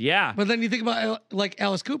their head. Yeah. But then you think about like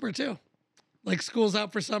Alice Cooper too. Like School's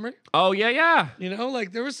Out for Summer. Oh, yeah. You know,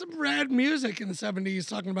 like there was some rad music in the 70s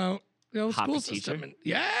talking about, Hot school for Teacher? system. And,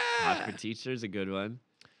 yeah. Hot for Teacher's a good one.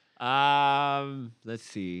 Let's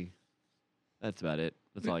see. That's about it.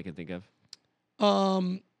 That's all I can think of.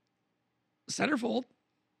 Centerfold.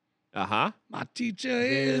 Uh-huh. My teacher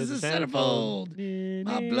is a centerfold.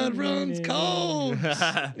 My blood runs cold.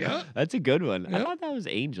 Yeah. That's a good one. I Yep. thought that was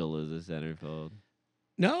Angel as a centerfold.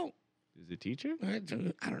 No. Is it Teacher? I don't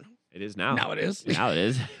know. It is now. Now it is. Now it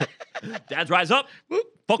is. Dads, rise up. Whoop.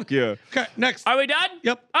 Fuck you. Okay, next. Are we done?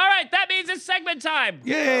 Yep. All right, that means it's segment time.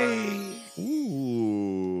 Yay.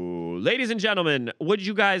 Ooh. Ladies and gentlemen, would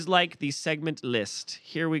you guys like the segment list?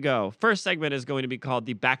 Here we go. First segment is going to be called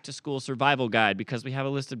the Back to School Survival Guide because we have a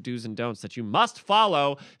list of do's and don'ts that you must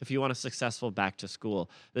follow if you want a successful back to school.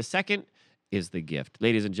 The second is the gift.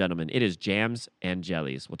 Ladies and gentlemen, it is jams and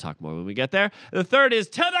jellies. We'll talk more when we get there. The third is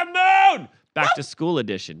to the moon! Back to school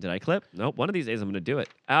edition. Did I clip? Nope. One of these days I'm going to do it.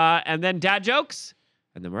 And then dad jokes,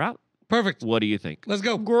 and then we're out. Perfect. What do you think? Let's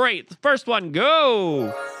go. Great. The first one,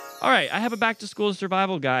 go. All right, I have a back to school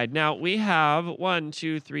survival guide. Now, we have 1,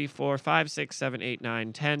 2, 3, 4, 5, 6, 7, 8,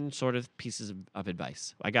 9, 10 sort of pieces of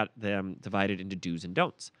advice. I got them divided into do's and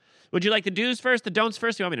don'ts. Would you like the do's first, the don'ts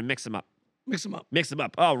first? Or you want me to mix them up? Mix them up. Mix them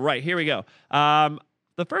up. All right, here we go.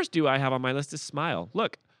 The first do I have on my list is smile.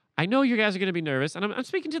 Look, I know you guys are going to be nervous, and I'm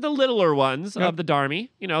speaking to the littler ones of the Darmy,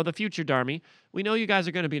 the future Darmy. We know you guys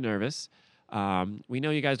are going to be nervous. We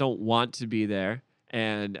know you guys don't want to be there.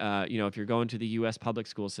 And, if you're going to the U.S. public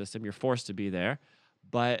school system, you're forced to be there.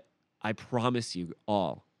 But I promise you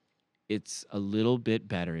all, it's a little bit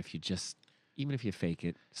better if you just, even if you fake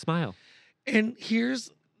it, smile. And here's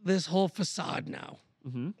this whole facade now,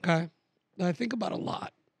 Mm-hmm. okay, that I think about a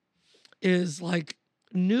lot, is like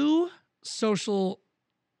new social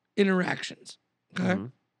interactions, okay?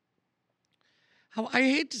 Mhm. How I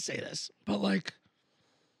hate to say this, but like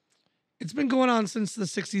it's been going on since the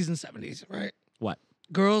 60s and 70s, right? What?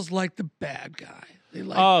 Girls like the bad guy. They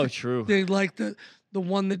like Oh, true. they like the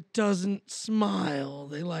one that doesn't smile.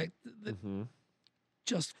 They like the Mhm.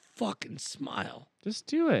 just fucking smile. Just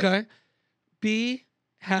do it. Okay? Be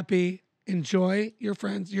happy, enjoy your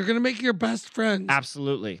friends. You're going to make your best friends.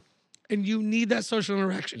 Absolutely. And you need that social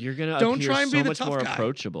interaction. You're going to Don't appear try and so be the much tough more guy.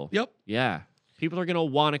 approachable. Yep. Yeah. People are going to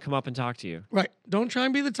want to come up and talk to you. Right. Don't try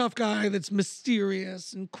and be the tough guy that's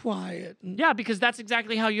mysterious and quiet. And, Yeah, because that's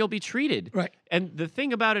exactly how you'll be treated. Right. And the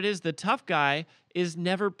thing about it is the tough guy is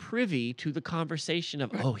never privy to the conversation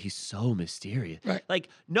of, oh, he's so mysterious. Right. Like,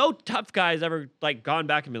 no tough guy has ever, like, gone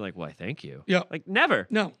back and been like, why, thank you. Yep. Like, never.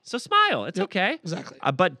 No. So smile. It's Yep. okay. Exactly.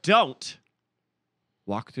 But don't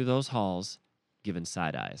walk through those halls giving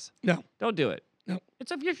side eyes. No. Don't do it. No.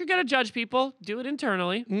 It's if you're gonna judge people, do it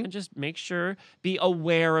internally and just make sure, be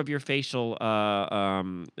aware of your facial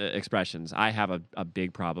expressions. I have a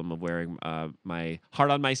big problem of wearing my heart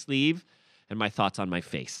on my sleeve and my thoughts on my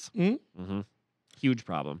face. Huge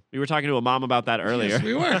problem. We were talking to a mom about that earlier. Yes,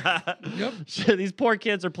 we were. Yep. These poor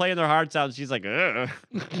kids are playing their hearts out, and she's like, ugh.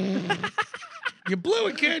 You blew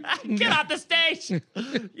it, kid. Get off the stage.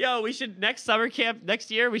 Yo, we should, next summer camp, next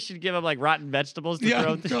year, we should give them like rotten vegetables to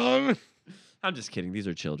throw. Dumb. I'm just kidding. These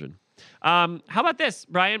are children. How about this,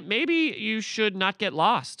 Brian? Maybe you should not get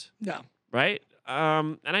lost, No. right?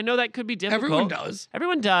 And I know that could be difficult. Everyone does.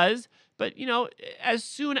 Everyone does. But, as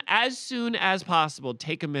soon as possible,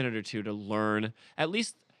 take a minute or two to learn, at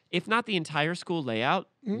least, if not the entire school layout,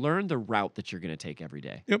 learn the route that you're going to take every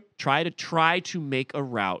day. Yep. Try to make a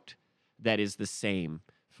route that is the same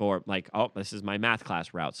for, like, oh, this is my math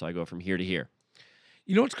class route, so I go from here to here.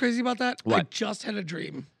 You know what's crazy about that? What? I just had a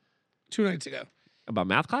dream 2 nights ago. About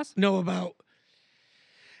math class? No, about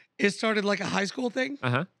it started like a high school thing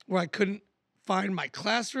Uh-huh. where I couldn't find my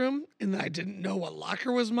classroom and then I didn't know what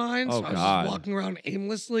locker was mine. Oh, so I was God. just walking around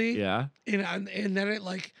aimlessly. Yeah. And then it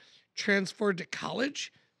like transferred to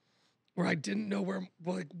college where I didn't know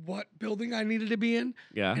what building I needed to be in.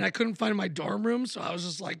 Yeah. And I couldn't find my dorm room. So I was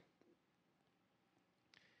just like,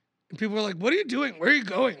 and people were like, "What are you doing? Where are you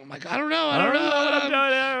going?" I'm like, "I don't know. I don't know what I'm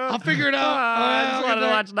doing. I'll figure it out." I just I'll wanted get to there."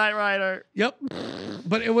 watch Knight Rider. Yep.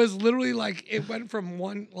 But it was literally like it went from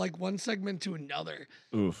one segment to another.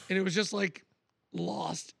 Oof. And it was just like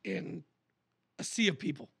lost in a sea of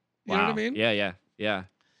people. You Wow. know what I mean? Yeah.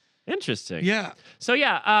 Interesting. Yeah. So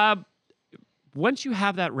once you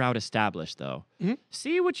have that route established, though,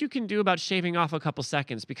 see what you can do about shaving off a couple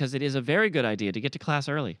seconds, because it is a very good idea to get to class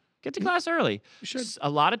early. Get to class early. You should. A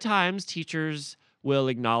lot of times, teachers will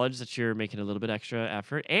acknowledge that you're making a little bit extra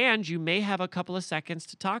effort, and you may have a couple of seconds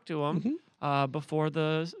to talk to them before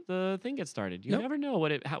the thing gets started. You Yep. never know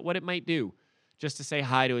what it might do just to say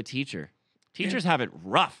hi to a teacher. Teachers have it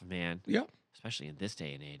rough, man. Yep. Especially in this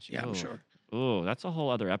day and age. Yeah, I'm sure. Oh, that's a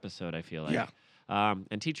whole other episode, I feel like. Yeah.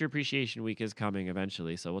 And Teacher Appreciation Week is coming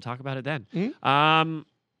eventually, so we'll talk about it then. Mhm.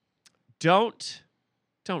 Don't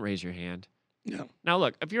raise your hand. No. Now,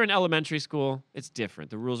 look, if you're in elementary school, it's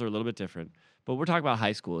different. The rules are a little bit different. But we're talking about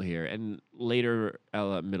high school here and later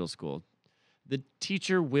middle school. The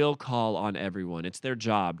teacher will call on everyone. It's their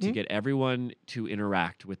job to get everyone to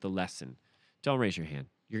interact with the lesson. Don't raise your hand.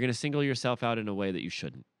 You're going to single yourself out in a way that you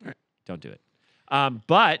shouldn't. Right. Don't do it.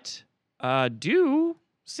 But do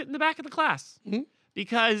sit in the back of the class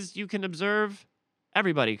because you can observe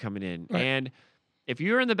everybody coming in. Right. And if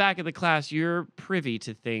you're in the back of the class, you're privy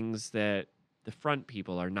to things that the front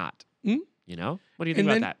people are not. You know? What do you think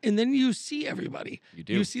about that? And then you see everybody. You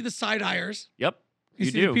do. You see the side hires. Yep. You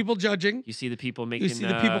see do. the people judging. You see the people making You see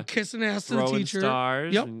the people kissing ass to the throwing teacher.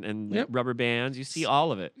 stars Yep. and Yep. rubber bands. You see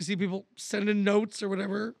all of it. You see people sending notes or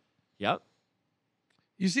whatever. Yep.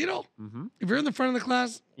 You see it all. Mm-hmm. If you're in the front of the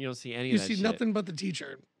class, You don't see any you of that see shit. nothing but the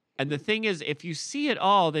teacher. And the thing is, if you see it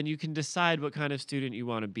all, then you can decide what kind of student you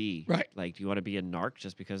want to be. Right. Like, do you want to be a narc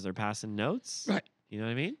just because they're passing notes? Right. You know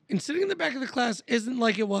what I mean? And sitting in the back of the class isn't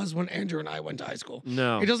like it was when Andrew and I went to high school.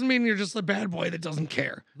 No. It doesn't mean you're just a bad boy that doesn't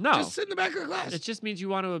care. No. Just sit in the back of the class. It just means you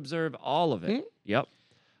want to observe all of it. Mhm.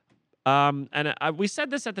 Yep. We said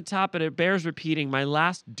this at the top, but it bears repeating. My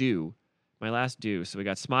last do. So we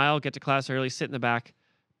got smile, get to class early, sit in the back,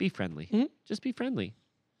 be friendly. Mhm. Just be friendly.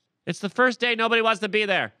 It's the first day. Nobody wants to be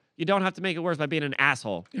there. You don't have to make it worse by being an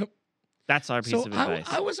asshole. Yep. That's our piece So of advice.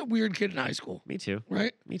 I was a weird kid in high school, Me too.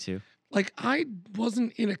 right? Me too. Like I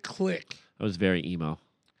wasn't in a clique. I was very emo.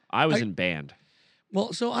 I was I- in band.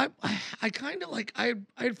 Well, so I kind of like I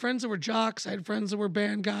had friends that were jocks. I had friends that were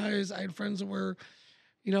band guys. I had friends that were,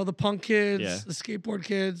 the punk kids, Yeah. the skateboard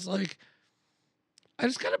kids. Like I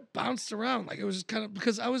just kind of bounced around. Like it was just kind of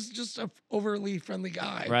because I was just a overly friendly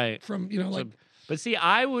guy, Right. From like But see,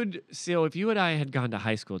 if you and I had gone to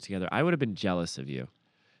high school together, I would have been jealous of you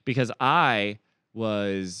because I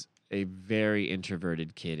was a very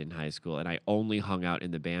introverted kid in high school and I only hung out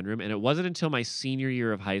in the band room. And it wasn't until my senior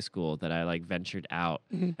year of high school that I like ventured out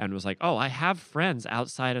and was like, oh, I have friends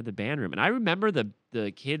outside of the band room. And I remember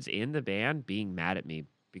the kids in the band being mad at me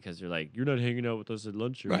because they're like, you're not hanging out with us at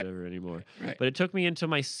lunch or Right. whatever anymore. Right. But it took me until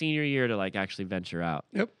my senior year to like actually venture out.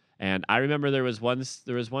 Yep. And I remember there was one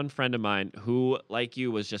friend of mine who, like you,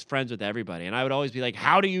 was just friends with everybody. And I would always be like,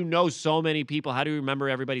 how do you know so many people? How do you remember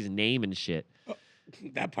everybody's name and shit?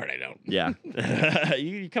 That part I don't. Yeah.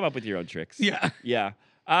 you come up with your own tricks. Yeah. Yeah.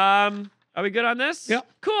 Are we good on this? Yep.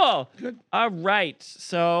 Cool. Good. All right.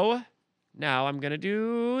 So now I'm going to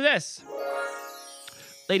do this.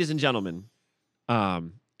 Ladies and gentlemen,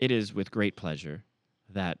 it is with great pleasure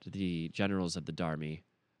that the generals of the Dharmi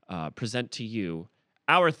present to you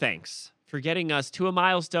our thanks for getting us to a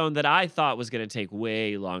milestone that I thought was going to take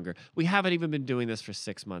way longer. We haven't even been doing this for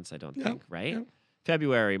 6 months, I don't think, right? Yep.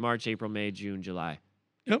 February, March, April, May, June, July.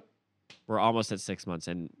 Yep. We're almost at 6 months.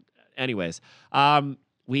 And anyways,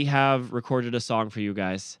 we have recorded a song for you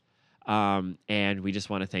guys. And we just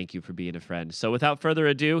want to thank you for being a friend. So without further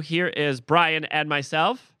ado, here is Brian and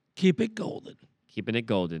myself. Keep it golden. Keeping it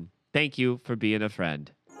golden. Thank you for being a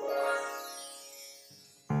friend.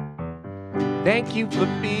 Thank you for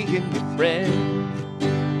being a friend.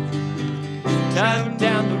 Time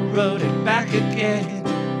down the road and back again.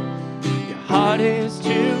 Your heart is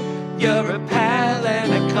true. You're a pal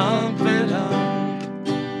and a confidant.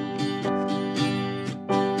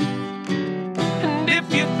 And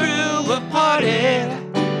if you threw a party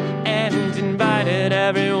and invited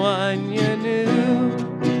everyone you knew,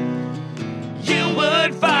 you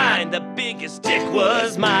would find the biggest dick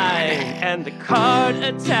was mine, and the card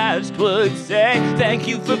attached would say, thank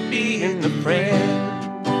you for being a friend.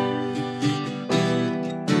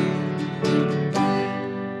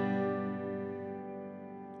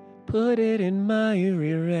 Put it in my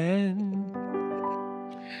rear end.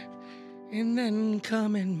 And then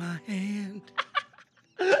come in my hand.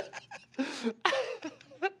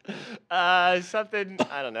 Something,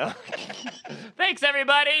 I don't know. Thanks,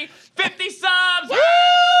 everybody. 50 subs. Woo!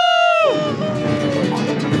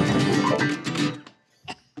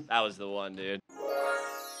 That was the one, dude.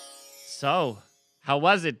 So, how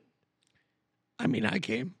was it? I mean, I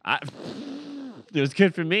came. It was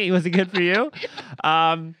good for me. Was it good for you?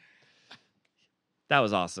 That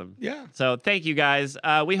was awesome. Yeah. So thank you guys.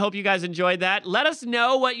 We hope you guys enjoyed that. Let us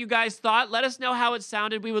know what you guys thought. Let us know how it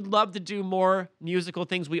sounded. We would love to do more musical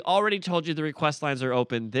things. We already told you the request lines are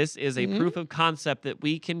open. This is a proof of concept that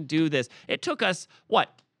we can do this. It took us,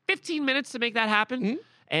 15 minutes to make that happen?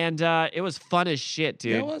 And it was fun as shit,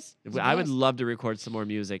 dude. Yeah, it was. It was a I would blast. love to record some more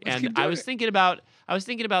music. Let's And keep I doing was it. thinking about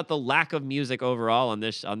the lack of music overall on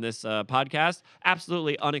this podcast.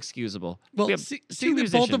 Absolutely unexcusable. Well, We have see two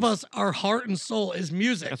that both of musicians. us, our heart and soul is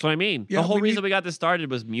music. That's what I mean. Yeah, the whole we reason need- we got this started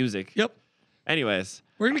was music. Yep. Anyways,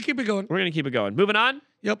 We're going to keep it going. we're going to keep it going. Moving on?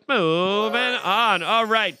 Yep. Moving on. All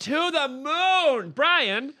right. To the moon.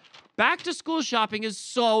 Brian, back to school shopping is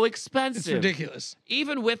so expensive. It's ridiculous.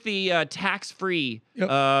 Even with the tax-free,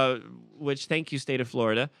 Yep. which thank you, state of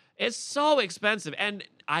Florida, it's so expensive. And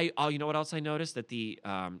you know what else I noticed? That the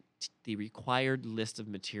required list of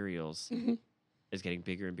materials is getting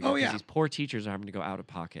bigger and bigger. Oh, because yeah. these poor teachers are having to go out of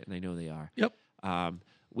pocket, and I know they are. Yep.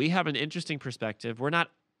 We have an interesting perspective. We're not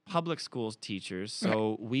public schools teachers,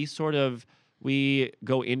 so we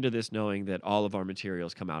go into this knowing that all of our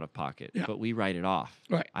materials come out of pocket, Yeah. but we write it off.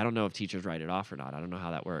 Right. I don't know if teachers write it off or not. I don't know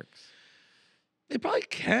how that works. They probably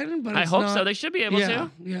can, but I it's hope not- so. They should be able yeah,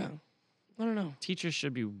 to. Yeah. I don't know. Teachers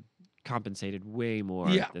should be compensated way more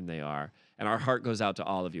Yeah. than they are. And our heart goes out to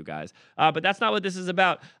all of you guys. But that's not what this is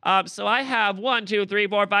about. So I have 1, 2, 3,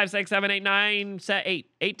 4, 5, 6, 7, 8, 9,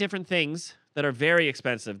 8 different things that are very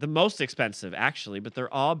expensive. The most expensive, actually, but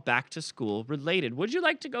they're all back to school related. Would you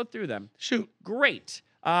like to go through them? Shoot. Great.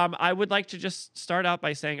 I would like to just start out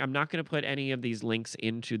by saying I'm not going to put any of these links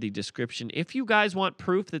into the description. If you guys want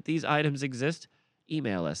proof that these items exist,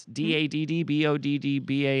 email us,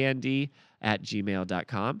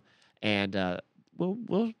 daddboddband@gmail.com, and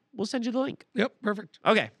we'll send you the link. Yep. Perfect.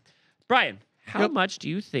 Okay, Brian, How much do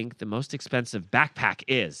you think the most expensive backpack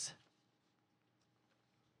is?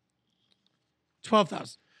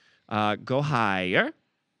 12,000. Go higher.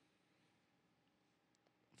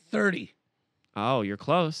 30. Oh, you're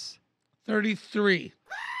close. 33.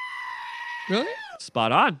 Really?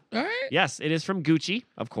 Spot on. All right. Yes, it is from Gucci,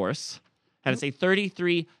 of course. And it's a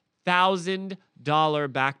 $33,000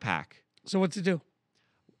 backpack. So what's it do?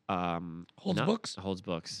 Holds books? Holds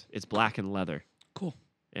books. It's black and leather. Cool.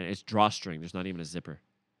 And it's drawstring. There's not even a zipper.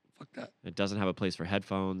 Fuck that. It doesn't have a place for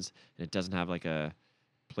headphones. And it doesn't have like a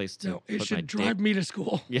place to No, it put should my drive me to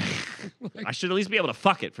school. Yeah. Like- I should at least be able to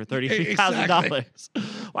fuck it for $33,000. Exactly.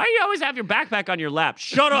 Why do you always have your backpack on your lap?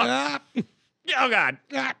 Shut up. Ah, Oh, God.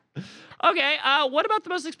 ah. Okay, what about the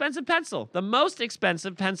most expensive pencil? The most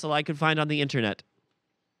expensive pencil I could find on the internet.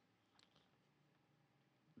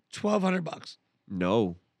 $1,200.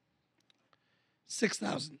 No.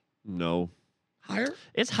 6,000. No. Higher?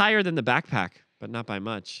 It's higher than the backpack, but not by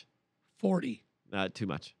much. 40. Too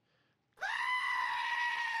much.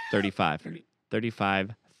 35. 30.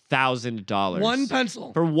 $35,000. One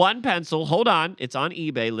pencil. For one pencil. Hold on. It's on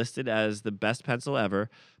eBay listed as the best pencil ever.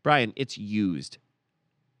 Brian, it's used.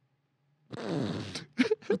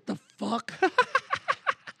 What the fuck?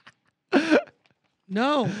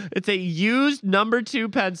 No. It's a used number 2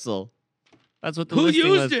 pencil. That's what the Who listing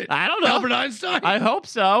used was. it? I don't know. Albert Einstein? I hope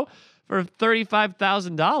so. For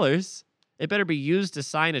 $35,000, it better be used to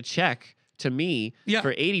sign a check to me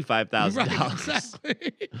for $85,000. Right,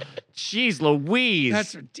 exactly. Jeez Louise.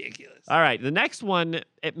 That's ridiculous. All right, the next one,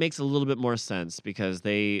 it makes a little bit more sense because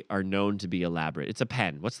they are known to be elaborate. It's a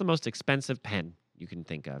pen. What's the most expensive pen you can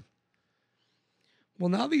think of? Well,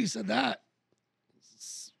 now that you said that,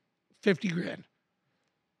 50 grand.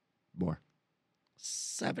 More.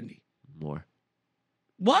 70. More.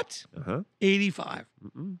 What? 85. 85.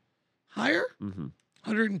 Higher?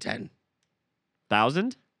 110.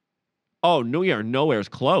 1,000? Oh, no, you're nowhere's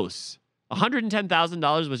close.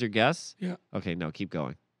 $110,000 was your guess? Yeah. Okay, no, keep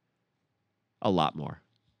going. A lot more.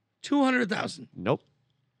 200,000. Nope.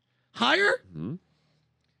 Higher? Mhm.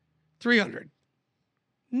 300.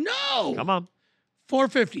 No. Come on.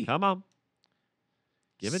 450. Come on.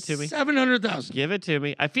 Give it to me. 700,000. Give it to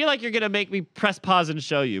me. I feel like you're going to make me press pause and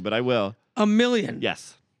show you, but I will. $1 million.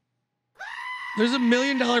 Yes. There's $1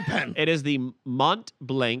 million pen. It is the Mont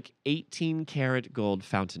Blanc 18 karat gold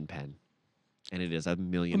fountain pen. And it is $1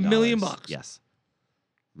 million. $1 million bucks. Yes.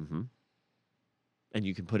 Mm-hmm. And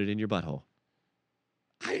you can put it in your butthole.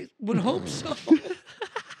 I would hope so.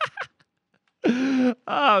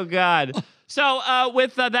 Oh, God. So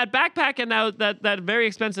with that backpack and that very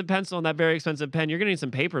expensive pencil and that very expensive pen, you're going to need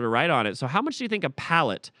some paper to write on it. So how much do you think a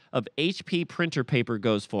pallet of HP printer paper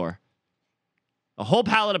goes for? A whole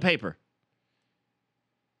pallet of paper.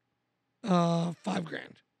 $5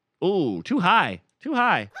 grand. Ooh, too high. Too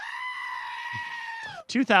high.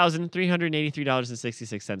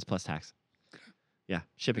 $2,383.66 plus tax. Yeah,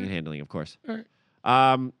 shipping and handling, of course. All right.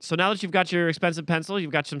 So now that you've got your expensive pencil,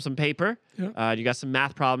 you've got some paper, Yeah. you got some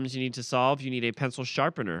math problems you need to solve, you need a pencil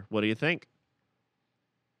sharpener. What do you think?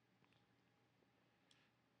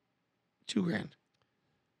 $2 grand.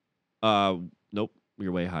 Nope,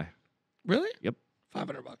 you're way high. Really? Yep.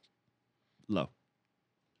 $500. Low.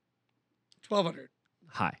 1,200.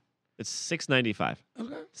 High. It's $695.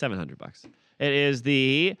 Okay. $700. It is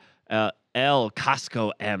the El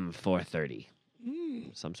Costco M430.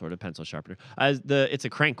 Some sort of pencil sharpener. It's a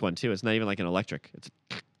crank one too. It's not even like an electric. It's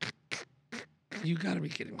You got to be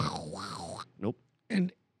kidding me. nope.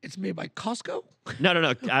 And it's made by Costco?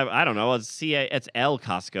 No. I don't know. It's El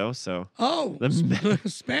Costco. So Oh,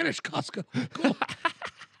 Spanish Costco. Cool.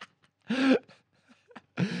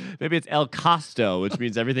 maybe it's El Costo, which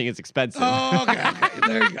means everything is expensive. Oh, okay.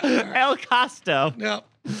 There you go. All right. El Costo. Yep.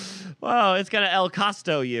 Whoa, it's gonna El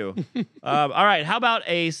Costo you. All right. How about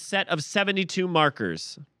a set of 72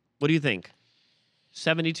 markers? What do you think?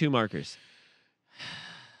 72 markers.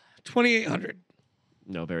 2,800.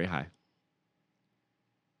 No, very high.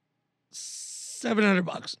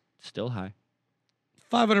 $700. Still high.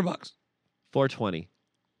 $500. 420.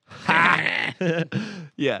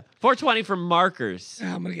 Yeah, 420 for markers.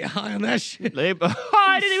 I'm gonna get high on that shit. I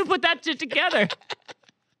didn't even put that shit together.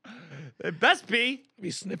 It best be.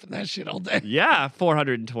 Be sniffing that shit all day. Yeah,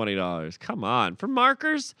 $420. Come on. For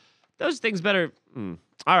markers, those things better. All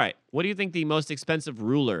right. What do you think the most expensive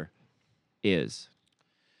ruler is?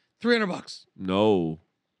 $300. No.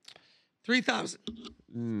 3,000.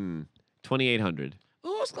 2,800.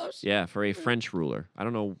 Oh, it's close. Yeah, for a French ruler. I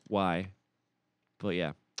don't know why, but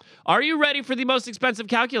yeah. Are you ready for the most expensive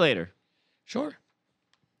calculator? Sure.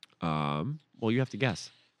 Well, you have to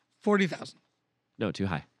guess. 40,000. No, too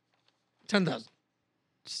high. 10,000.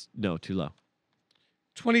 No, too low.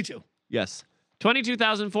 22. Yes.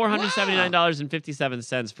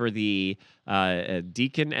 $22,479.57 for the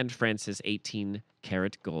Deacon and Francis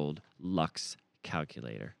 18-karat gold Lux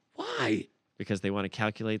calculator. Why? Because they want to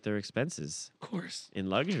calculate their expenses Of course. in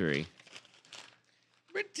luxury.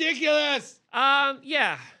 Ridiculous.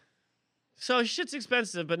 Yeah. So shit's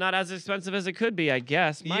expensive, but not as expensive as it could be, I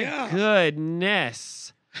guess. My Yeah.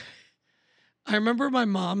 goodness. I remember my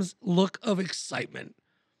mom's look of excitement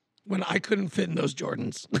when I couldn't fit in those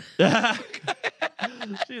Jordans.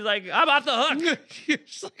 She's like, I'm off the hook.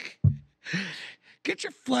 She's like, get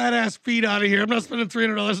your flat ass feet out of here. I'm not spending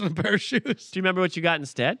 $300 on a pair of shoes. Do you remember what you got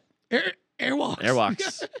instead? Airwalks.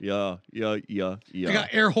 Airwalks. Yeah. I got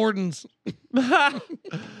Air Hordens. So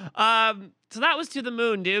that was To the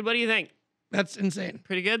Moon, dude. What do you think? That's insane.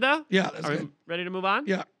 Pretty good, though? Yeah, that's Are good. we ready to move on?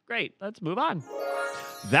 Yeah. Great. Let's move on.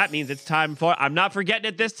 That means it's time for, I'm not forgetting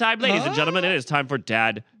it this time, ladies and gentlemen. It is time for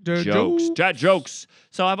Dad Jokes. Dad Jokes.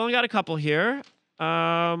 So I've only got a couple here.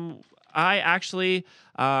 I'm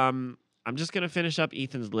just going to finish up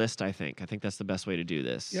Ethan's list, I think. I think that's the best way to do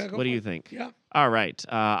this. Yeah, go what do for you it. think? Yeah. All right.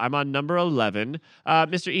 I'm on number 11.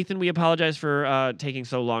 Mr. Ethan, we apologize for taking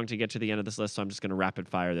so long to get to the end of this list, so I'm just going to rapid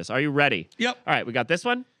fire this. Are you ready? Yep. All right, we got this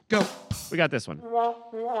one. Go. We got this one.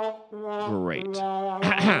 Great.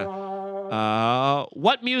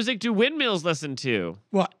 What music do windmills listen to?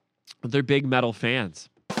 What? They're big metal fans.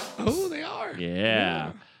 Oh, they are.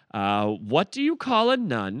 Yeah. What do you call a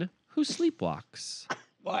nun who sleepwalks?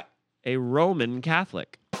 What? A Roman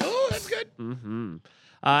Catholic. Oh, that's good. Mm-hmm.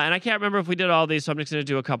 And I can't remember if we did all these, so I'm just going to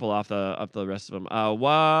do a couple off the rest of them.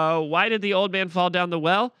 Why did the old man fall down the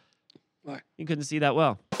well? Why? He couldn't see that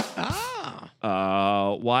well.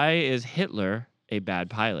 Why is Hitler a bad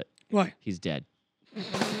pilot? Why? He's dead.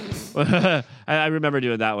 I remember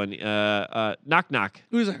doing that one. Knock, knock.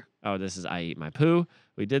 Who's there? Oh, this is I Eat My Poo.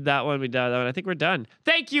 We did that one. We did that one. I think we're done.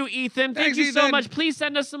 Thank you, Ethan. Thank Thanks, you so Ethan. much. Please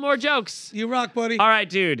send us some more jokes. You rock, buddy. All right,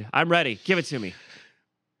 dude. I'm ready. Give it to me.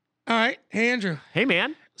 All right. Hey, Andrew. Hey,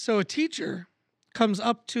 man. So a teacher comes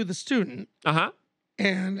up to the student Uh-huh.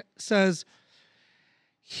 and says,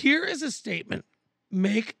 here is a statement.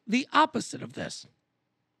 Make the opposite of this.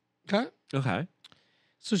 Okay? Okay.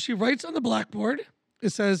 So she writes on the blackboard, it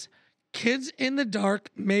says, kids in the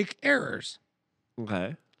dark make errors.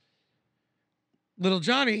 Okay. Little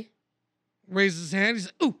Johnny raises his hand. He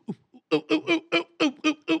says, ooh, ooh, ooh, ooh, ooh, ooh, ooh,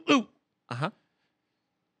 ooh, ooh, ooh. Uh-huh.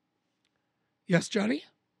 Yes, Johnny?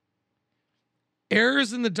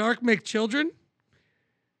 Errors in the dark make children?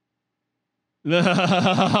 Took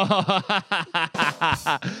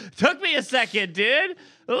me a second, dude.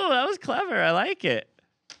 Oh, that was clever. I like it.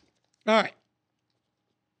 All right.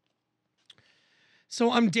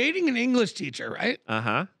 So I'm dating an English teacher, right?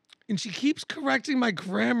 Uh-huh. And she keeps correcting my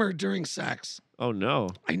grammar during sex. Oh, no.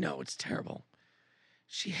 I know, it's terrible.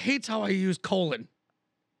 She hates how I use colon.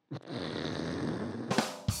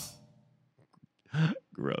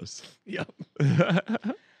 Gross. Yep.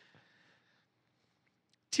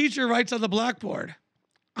 Teacher writes on the blackboard,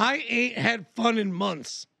 I ain't had fun in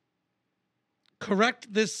months.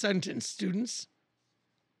 Correct this sentence, students.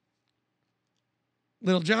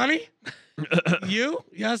 Little Johnny? You?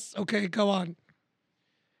 Yes? Okay, go on.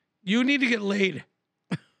 You need to get laid.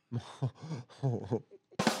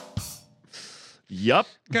 Yup.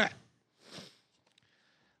 Okay.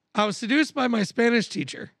 I was seduced by my Spanish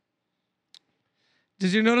teacher.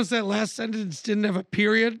 Did you notice that last sentence didn't have a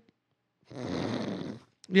period?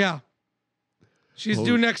 Yeah. She's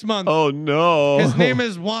due next month. Oh, no. His name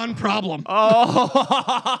is Juan Problem.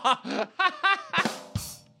 Oh.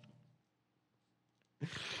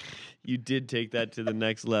 You did take that to the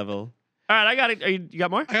next level. All right, I got it. You got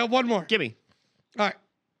more? I have one more. Gimme. All right.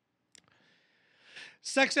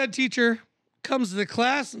 Sex ed teacher comes to the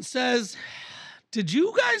class and says, did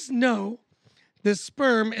you guys know this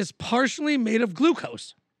sperm is partially made of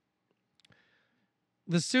glucose?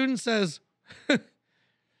 The student says,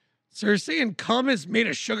 so you're saying cum is made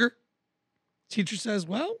of sugar? Teacher says,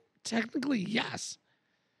 well, technically, yes.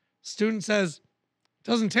 Student says,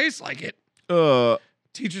 doesn't taste like it.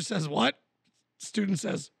 Teacher says, what? Student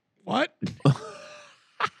says, what?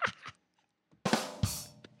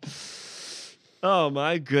 Oh,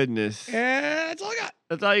 my goodness. And that's all I got.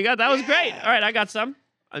 That's all you got? That was great. All right, I got some.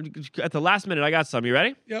 At the last minute, I got some. You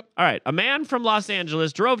ready? Yep. All right. A man from Los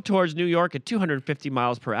Angeles drove towards New York at 250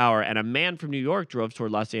 miles per hour, and a man from New York drove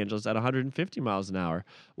toward Los Angeles at 150 miles an hour.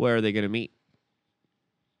 Where are they going to meet?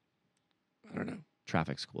 I don't know.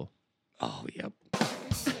 Traffic school. Oh, yep.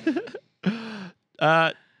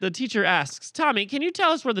 The teacher asks, Tommy, can you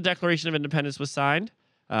tell us where the Declaration of Independence was signed?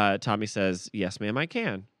 Tommy says, yes, ma'am, I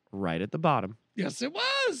can. right at the bottom. Yes, it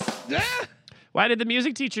was. Yeah. Why did the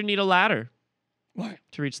music teacher need a ladder? Why?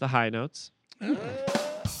 To reach the high notes.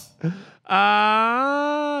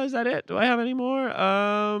 Uh, Is that it? Do I have any more?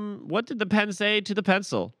 What did the pen say to the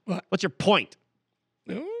pencil? What? What's your point?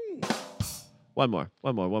 no. One more.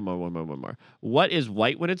 What is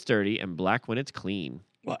white when it's dirty and black when it's clean?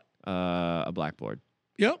 What? A blackboard.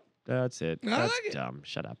 Yep. That's it. I That's like it. dumb.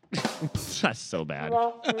 Shut up. That's so bad.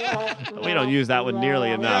 We don't use that one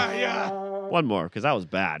nearly enough. Yeah. One more, because that was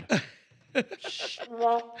bad. Oh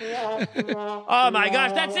my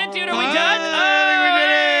gosh, that's it, dude. Are we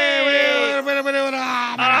done?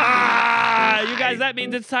 You guys, that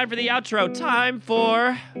means it's time for the outro. Time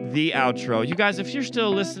for the outro. You guys, if you're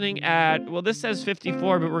still listening this says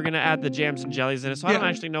 54, but we're going to add the jams and jellies in it. So I don't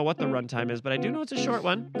actually know what the runtime is, but I do know it's a short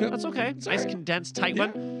one. Yep. That's okay. It's Nice, all right. condensed, tight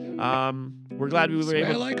one. We're glad we were I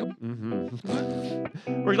able. like them.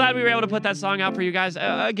 We're glad we were able to put that song out for you guys.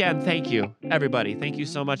 Again, thank you, everybody. Thank you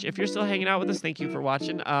so much. If you're still hanging out with us, thank you for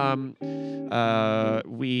watching.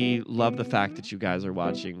 We love the fact that you guys are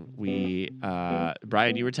watching.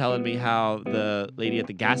 Brian, you were telling me how the lady at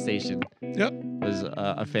the gas station Yep. was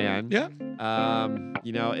a fan. Yeah.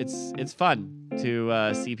 It's fun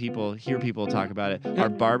to hear people talk about it. Our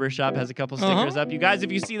barbershop has a couple stickers up. You guys,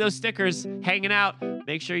 if you see those stickers hanging out,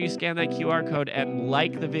 make sure you scan that QR code and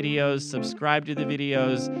like the videos, subscribe to the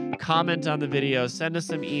videos, comment on the videos, send us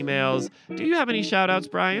some emails. Do you have any shout outs,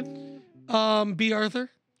 Brian? B. Arthur.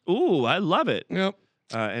 Ooh, I love it. Yep.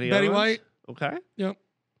 Any Betty other ones? White. Okay. Yep.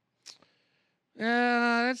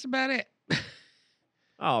 That's about it.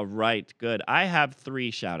 All right, good. I have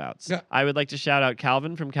 3 shout-outs. Yeah. I would like to shout out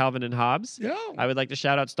Calvin from Calvin and Hobbes. Yeah. I would like to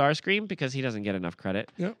shout out Starscream because he doesn't get enough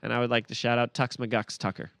credit. Yeah. And I would like to shout out Tux McGucks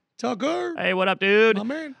Tucker. Tucker. Hey, what up, dude? My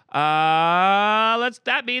man.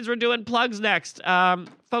 That means we're doing plugs next.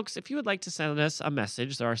 Folks, if you would like to send us a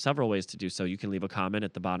message, there are several ways to do so. You can leave a comment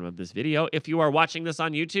at the bottom of this video. If you are watching this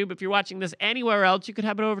on YouTube, if you're watching this anywhere else, you could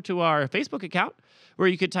head over to our Facebook account where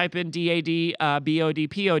you could type in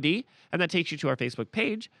DadBodPod, and that takes you to our Facebook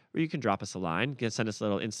page where you can drop us a line, send us a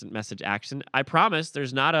little instant message action. I promise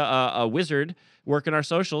there's not a wizard working our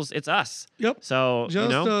socials. It's us. Yep. So,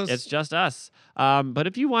 Just us. it's just us. But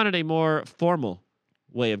if you wanted a more formal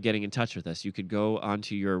way of getting in touch with us, you could go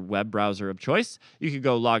onto your web browser of choice. You could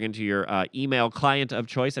go log into your email client of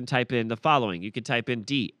choice and type in the following. You could type in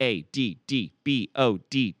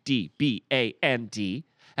DadDBODDBAND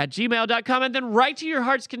at gmail.com and then right to your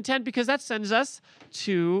heart's content, because that sends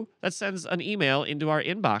an email into our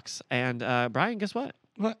inbox. And Brian, guess what?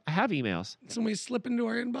 What? I have emails. Somebody slip into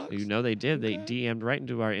our inbox? You know they did. Okay. They DM'd right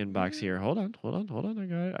into our inbox here. Hold on.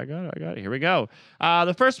 I got it. Here we go.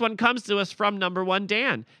 The first one comes to us from number 1,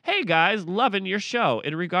 Dan. Hey, guys, loving your show.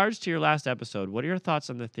 In regards to your last episode, what are your thoughts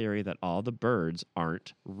on the theory that all the birds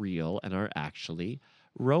aren't real and are actually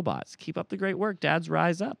robots? Keep up the great work. Dads,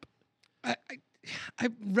 rise up. I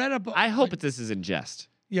read about. I hope this is in jest.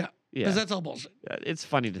 Yeah. Yeah. Because that's all bullshit. It's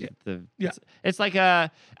funny to Yeah. It's like I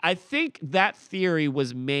think that theory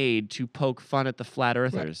was made to poke fun at the flat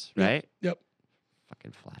earthers, right? Yep.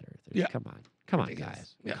 Fucking flat earthers. Yeah. Come on, Ridiculous.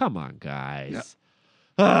 guys. Yeah. Come on, guys.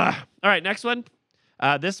 All right, next one.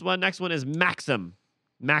 Next one is Maxim.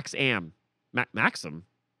 Maxim. Maxim.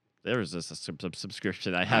 There's a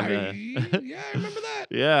subscription I have. Yeah, I remember that.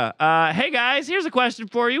 Yeah. Hey, guys, here's a question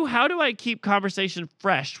for you. How do I keep conversation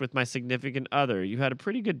fresh with my significant other? You had a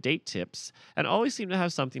pretty good date tips and always seem to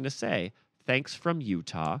have something to say. Thanks from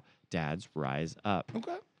Utah. Dads, rise up.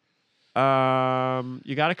 Okay.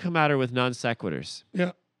 You got to come at her with non sequiturs.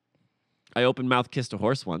 Yeah. I open mouth kissed a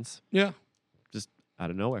horse once, Yeah. just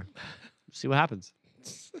out of nowhere. See what happens.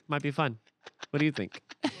 Might be fun. What do you think?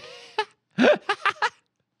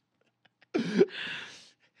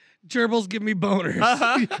 Gerbils give me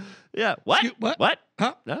boners. Yeah. What? What? What?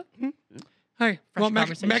 Huh? Huh? Hey, Fresh want mac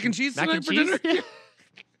conversation. and cheese Mac tonight and for cheese?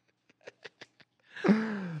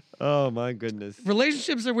 dinner? Oh my goodness.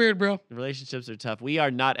 Relationships are weird, bro. Relationships are tough. We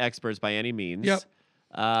are not experts by any means. Yep.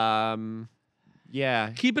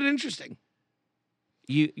 Yeah. Keep it interesting.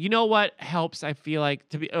 You know what helps? I feel like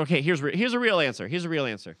to be okay. Here's a real answer.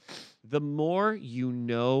 The more you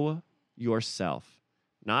know yourself,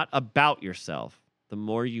 not about yourself, the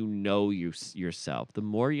more you know yourself, the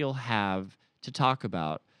more you'll have to talk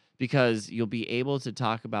about, because you'll be able to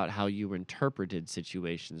talk about how you interpreted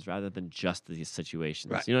situations rather than just these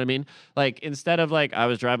situations. Right. You know what I mean? Like, instead of like, I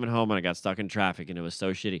was driving home and I got stuck in traffic and it was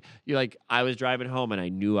so shitty. You're like, I was driving home and I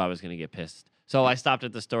knew I was going to get pissed. So I stopped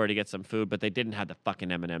at the store to get some food, but they didn't have the fucking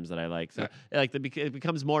M&Ms that I like. So it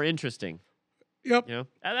becomes more interesting. Yep. You know,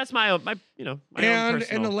 and that's my own And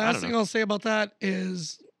personal. the last thing I'll say about that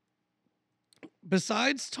is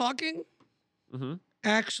besides talking, Mm-hmm.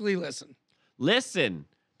 actually listen. Listen.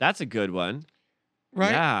 That's a good one.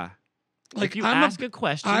 Right? Yeah. Like if you I'm ask a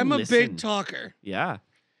question, I'm a listen. big talker. Yeah.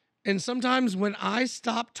 And sometimes when I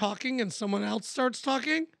stop talking and someone else starts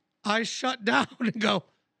talking, I shut down and go,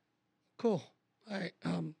 cool. All right.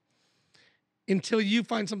 Until you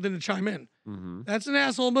find something to chime in. Mm-hmm. That's an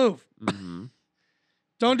asshole move. Mm-hmm.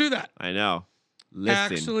 Don't do that. I know.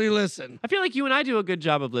 Listen. Actually listen. I feel like you and I do a good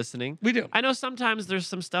job of listening. We do. I know sometimes there's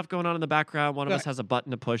some stuff going on in the background. One of us Right. has a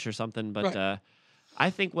button to push or something, but Right. I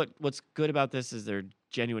think what's good about this is they're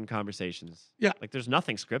genuine conversations. Yeah. Like there's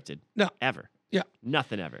nothing scripted. No. Ever. Yeah.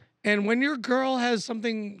 Nothing ever. And when your girl has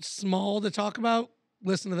something small to talk about,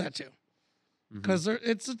 listen to that too. Mhm. Because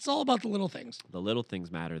it's all about the little things. The little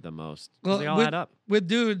things matter the most. 'Cause Well, they all add up. With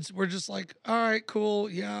dudes, we're just like, all right, cool.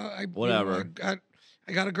 Yeah, Whatever.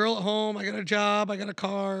 I got a girl at home. I got a job. I got a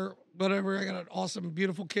car. Whatever. I got an awesome,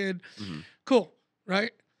 beautiful kid. Mhm. Cool,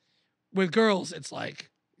 right? With girls, it's like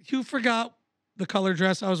you forgot the color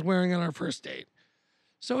dress I was wearing on our first date.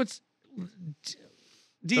 So it's details.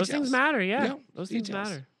 Those things matter, yeah. Yeah, Those things details.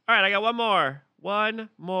 matter. All right, I got one more. One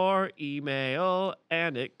more email,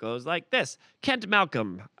 and it goes like this. Kent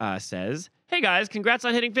Malcolm says, "Hey guys, congrats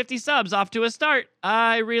on hitting 50 subs. Off to a start.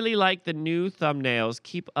 I really like the new thumbnails.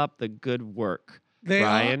 Keep up the good work.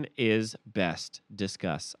 Brian is best.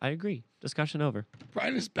 Discuss." I agree. Discussion over.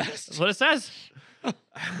 Brian is best. That's what it says.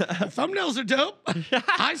 Thumbnails are dope.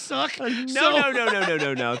 I suck. No.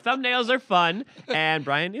 So- Thumbnails are fun, and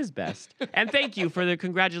Brian is best. And thank you for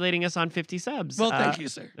congratulating us on 50 subs. Well, thank you,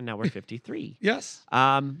 sir. And now we're 53. Yes.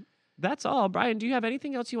 That's all. Brian, do you have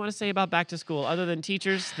anything else you want to say about back to school other than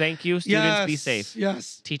teachers? Thank you. Students, be safe.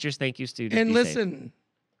 Yes. Teachers, thank you. Students, And be safe. listen,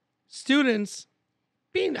 students,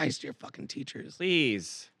 be nice to your fucking teachers.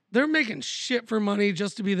 Please. They're making shit for money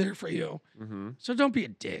just to be there for you. Mm-hmm. So don't be a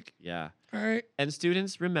dick. Yeah. All right. And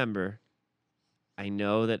students, remember, I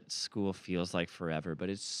know that school feels like forever, but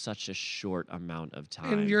it's such a short amount of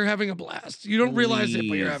time. And you're having a blast. You don't realize it,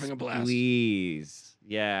 but you're having a blast. Please.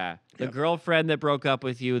 Yeah. The Yep. girlfriend that broke up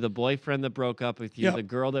with you, the boyfriend that broke up with you, Yep. the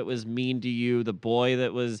girl that was mean to you, the boy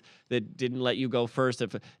that didn't let you go first.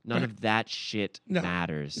 None of that shit No.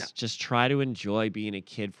 matters. No. Just try to enjoy being a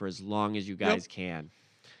kid for as long as you guys can.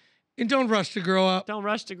 And don't rush to grow up. Don't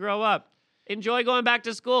rush to grow up. Enjoy going back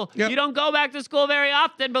to school. Yep. You don't go back to school very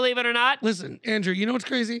often, believe it or not. Listen, Andrew, you know what's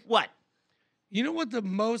crazy? What? You know what the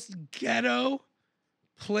most ghetto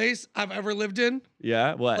place I've ever lived in?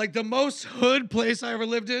 Yeah, what? Like the most hood place I ever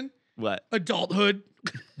lived in? what? Adulthood.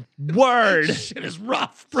 Word. Shit is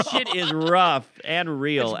rough, bro. Shit is rough and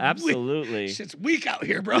real. It's Absolutely. Shit's weak out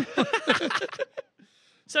here, bro.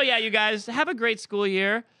 So yeah, you guys have a great school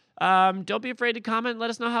year. Don't be afraid to comment and let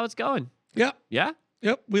us know how it's going. Yep. Yeah?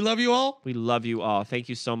 Yep. We love you all. We love you all. Thank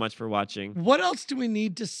you so much for watching. What else do we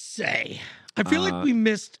need to say? I feel like we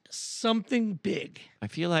missed something big. I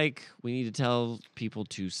feel like we need to tell people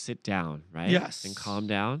to sit down, right? Yes. And calm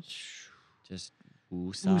down. Just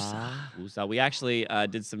woosah. Woosah. Woosah. We actually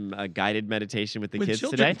did some guided meditation with the kids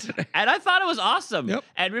children today. And I thought it was awesome. Yep.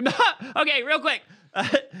 And remember, okay, real quick.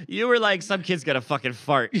 You were like, some kid's gonna fucking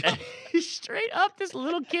fart. Straight up, this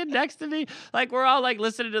little kid next to me, like we're all like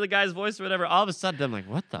listening to the guy's voice or whatever. All of a sudden, I'm like,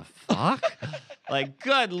 what the fuck? Like,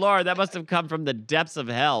 good Lord, that must have come from the depths of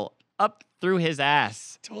hell up through his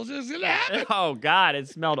ass. Told you it was gonna happen. Oh God, it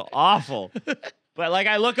smelled awful. But like,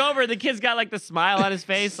 I look over, the kid's got like the smile on his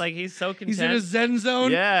face, like he's so content. He's in a zen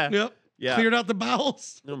zone. Yeah. Yep. Yeah. Cleared out the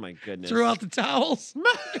bowels. Oh my goodness. Threw out the towels.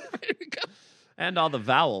 Ready to go. And all the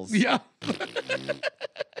vowels. Yeah.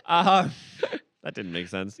 That didn't make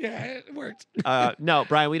sense. Yeah, it worked. No,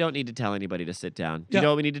 Brian, we don't need to tell anybody to sit down. Do you Yeah. know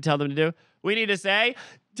what we need to tell them to do? We need to say,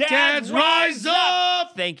 Dads, rise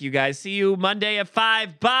up! Thank you, guys. See you Monday at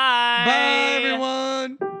 5. Bye. Bye,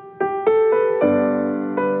 everyone.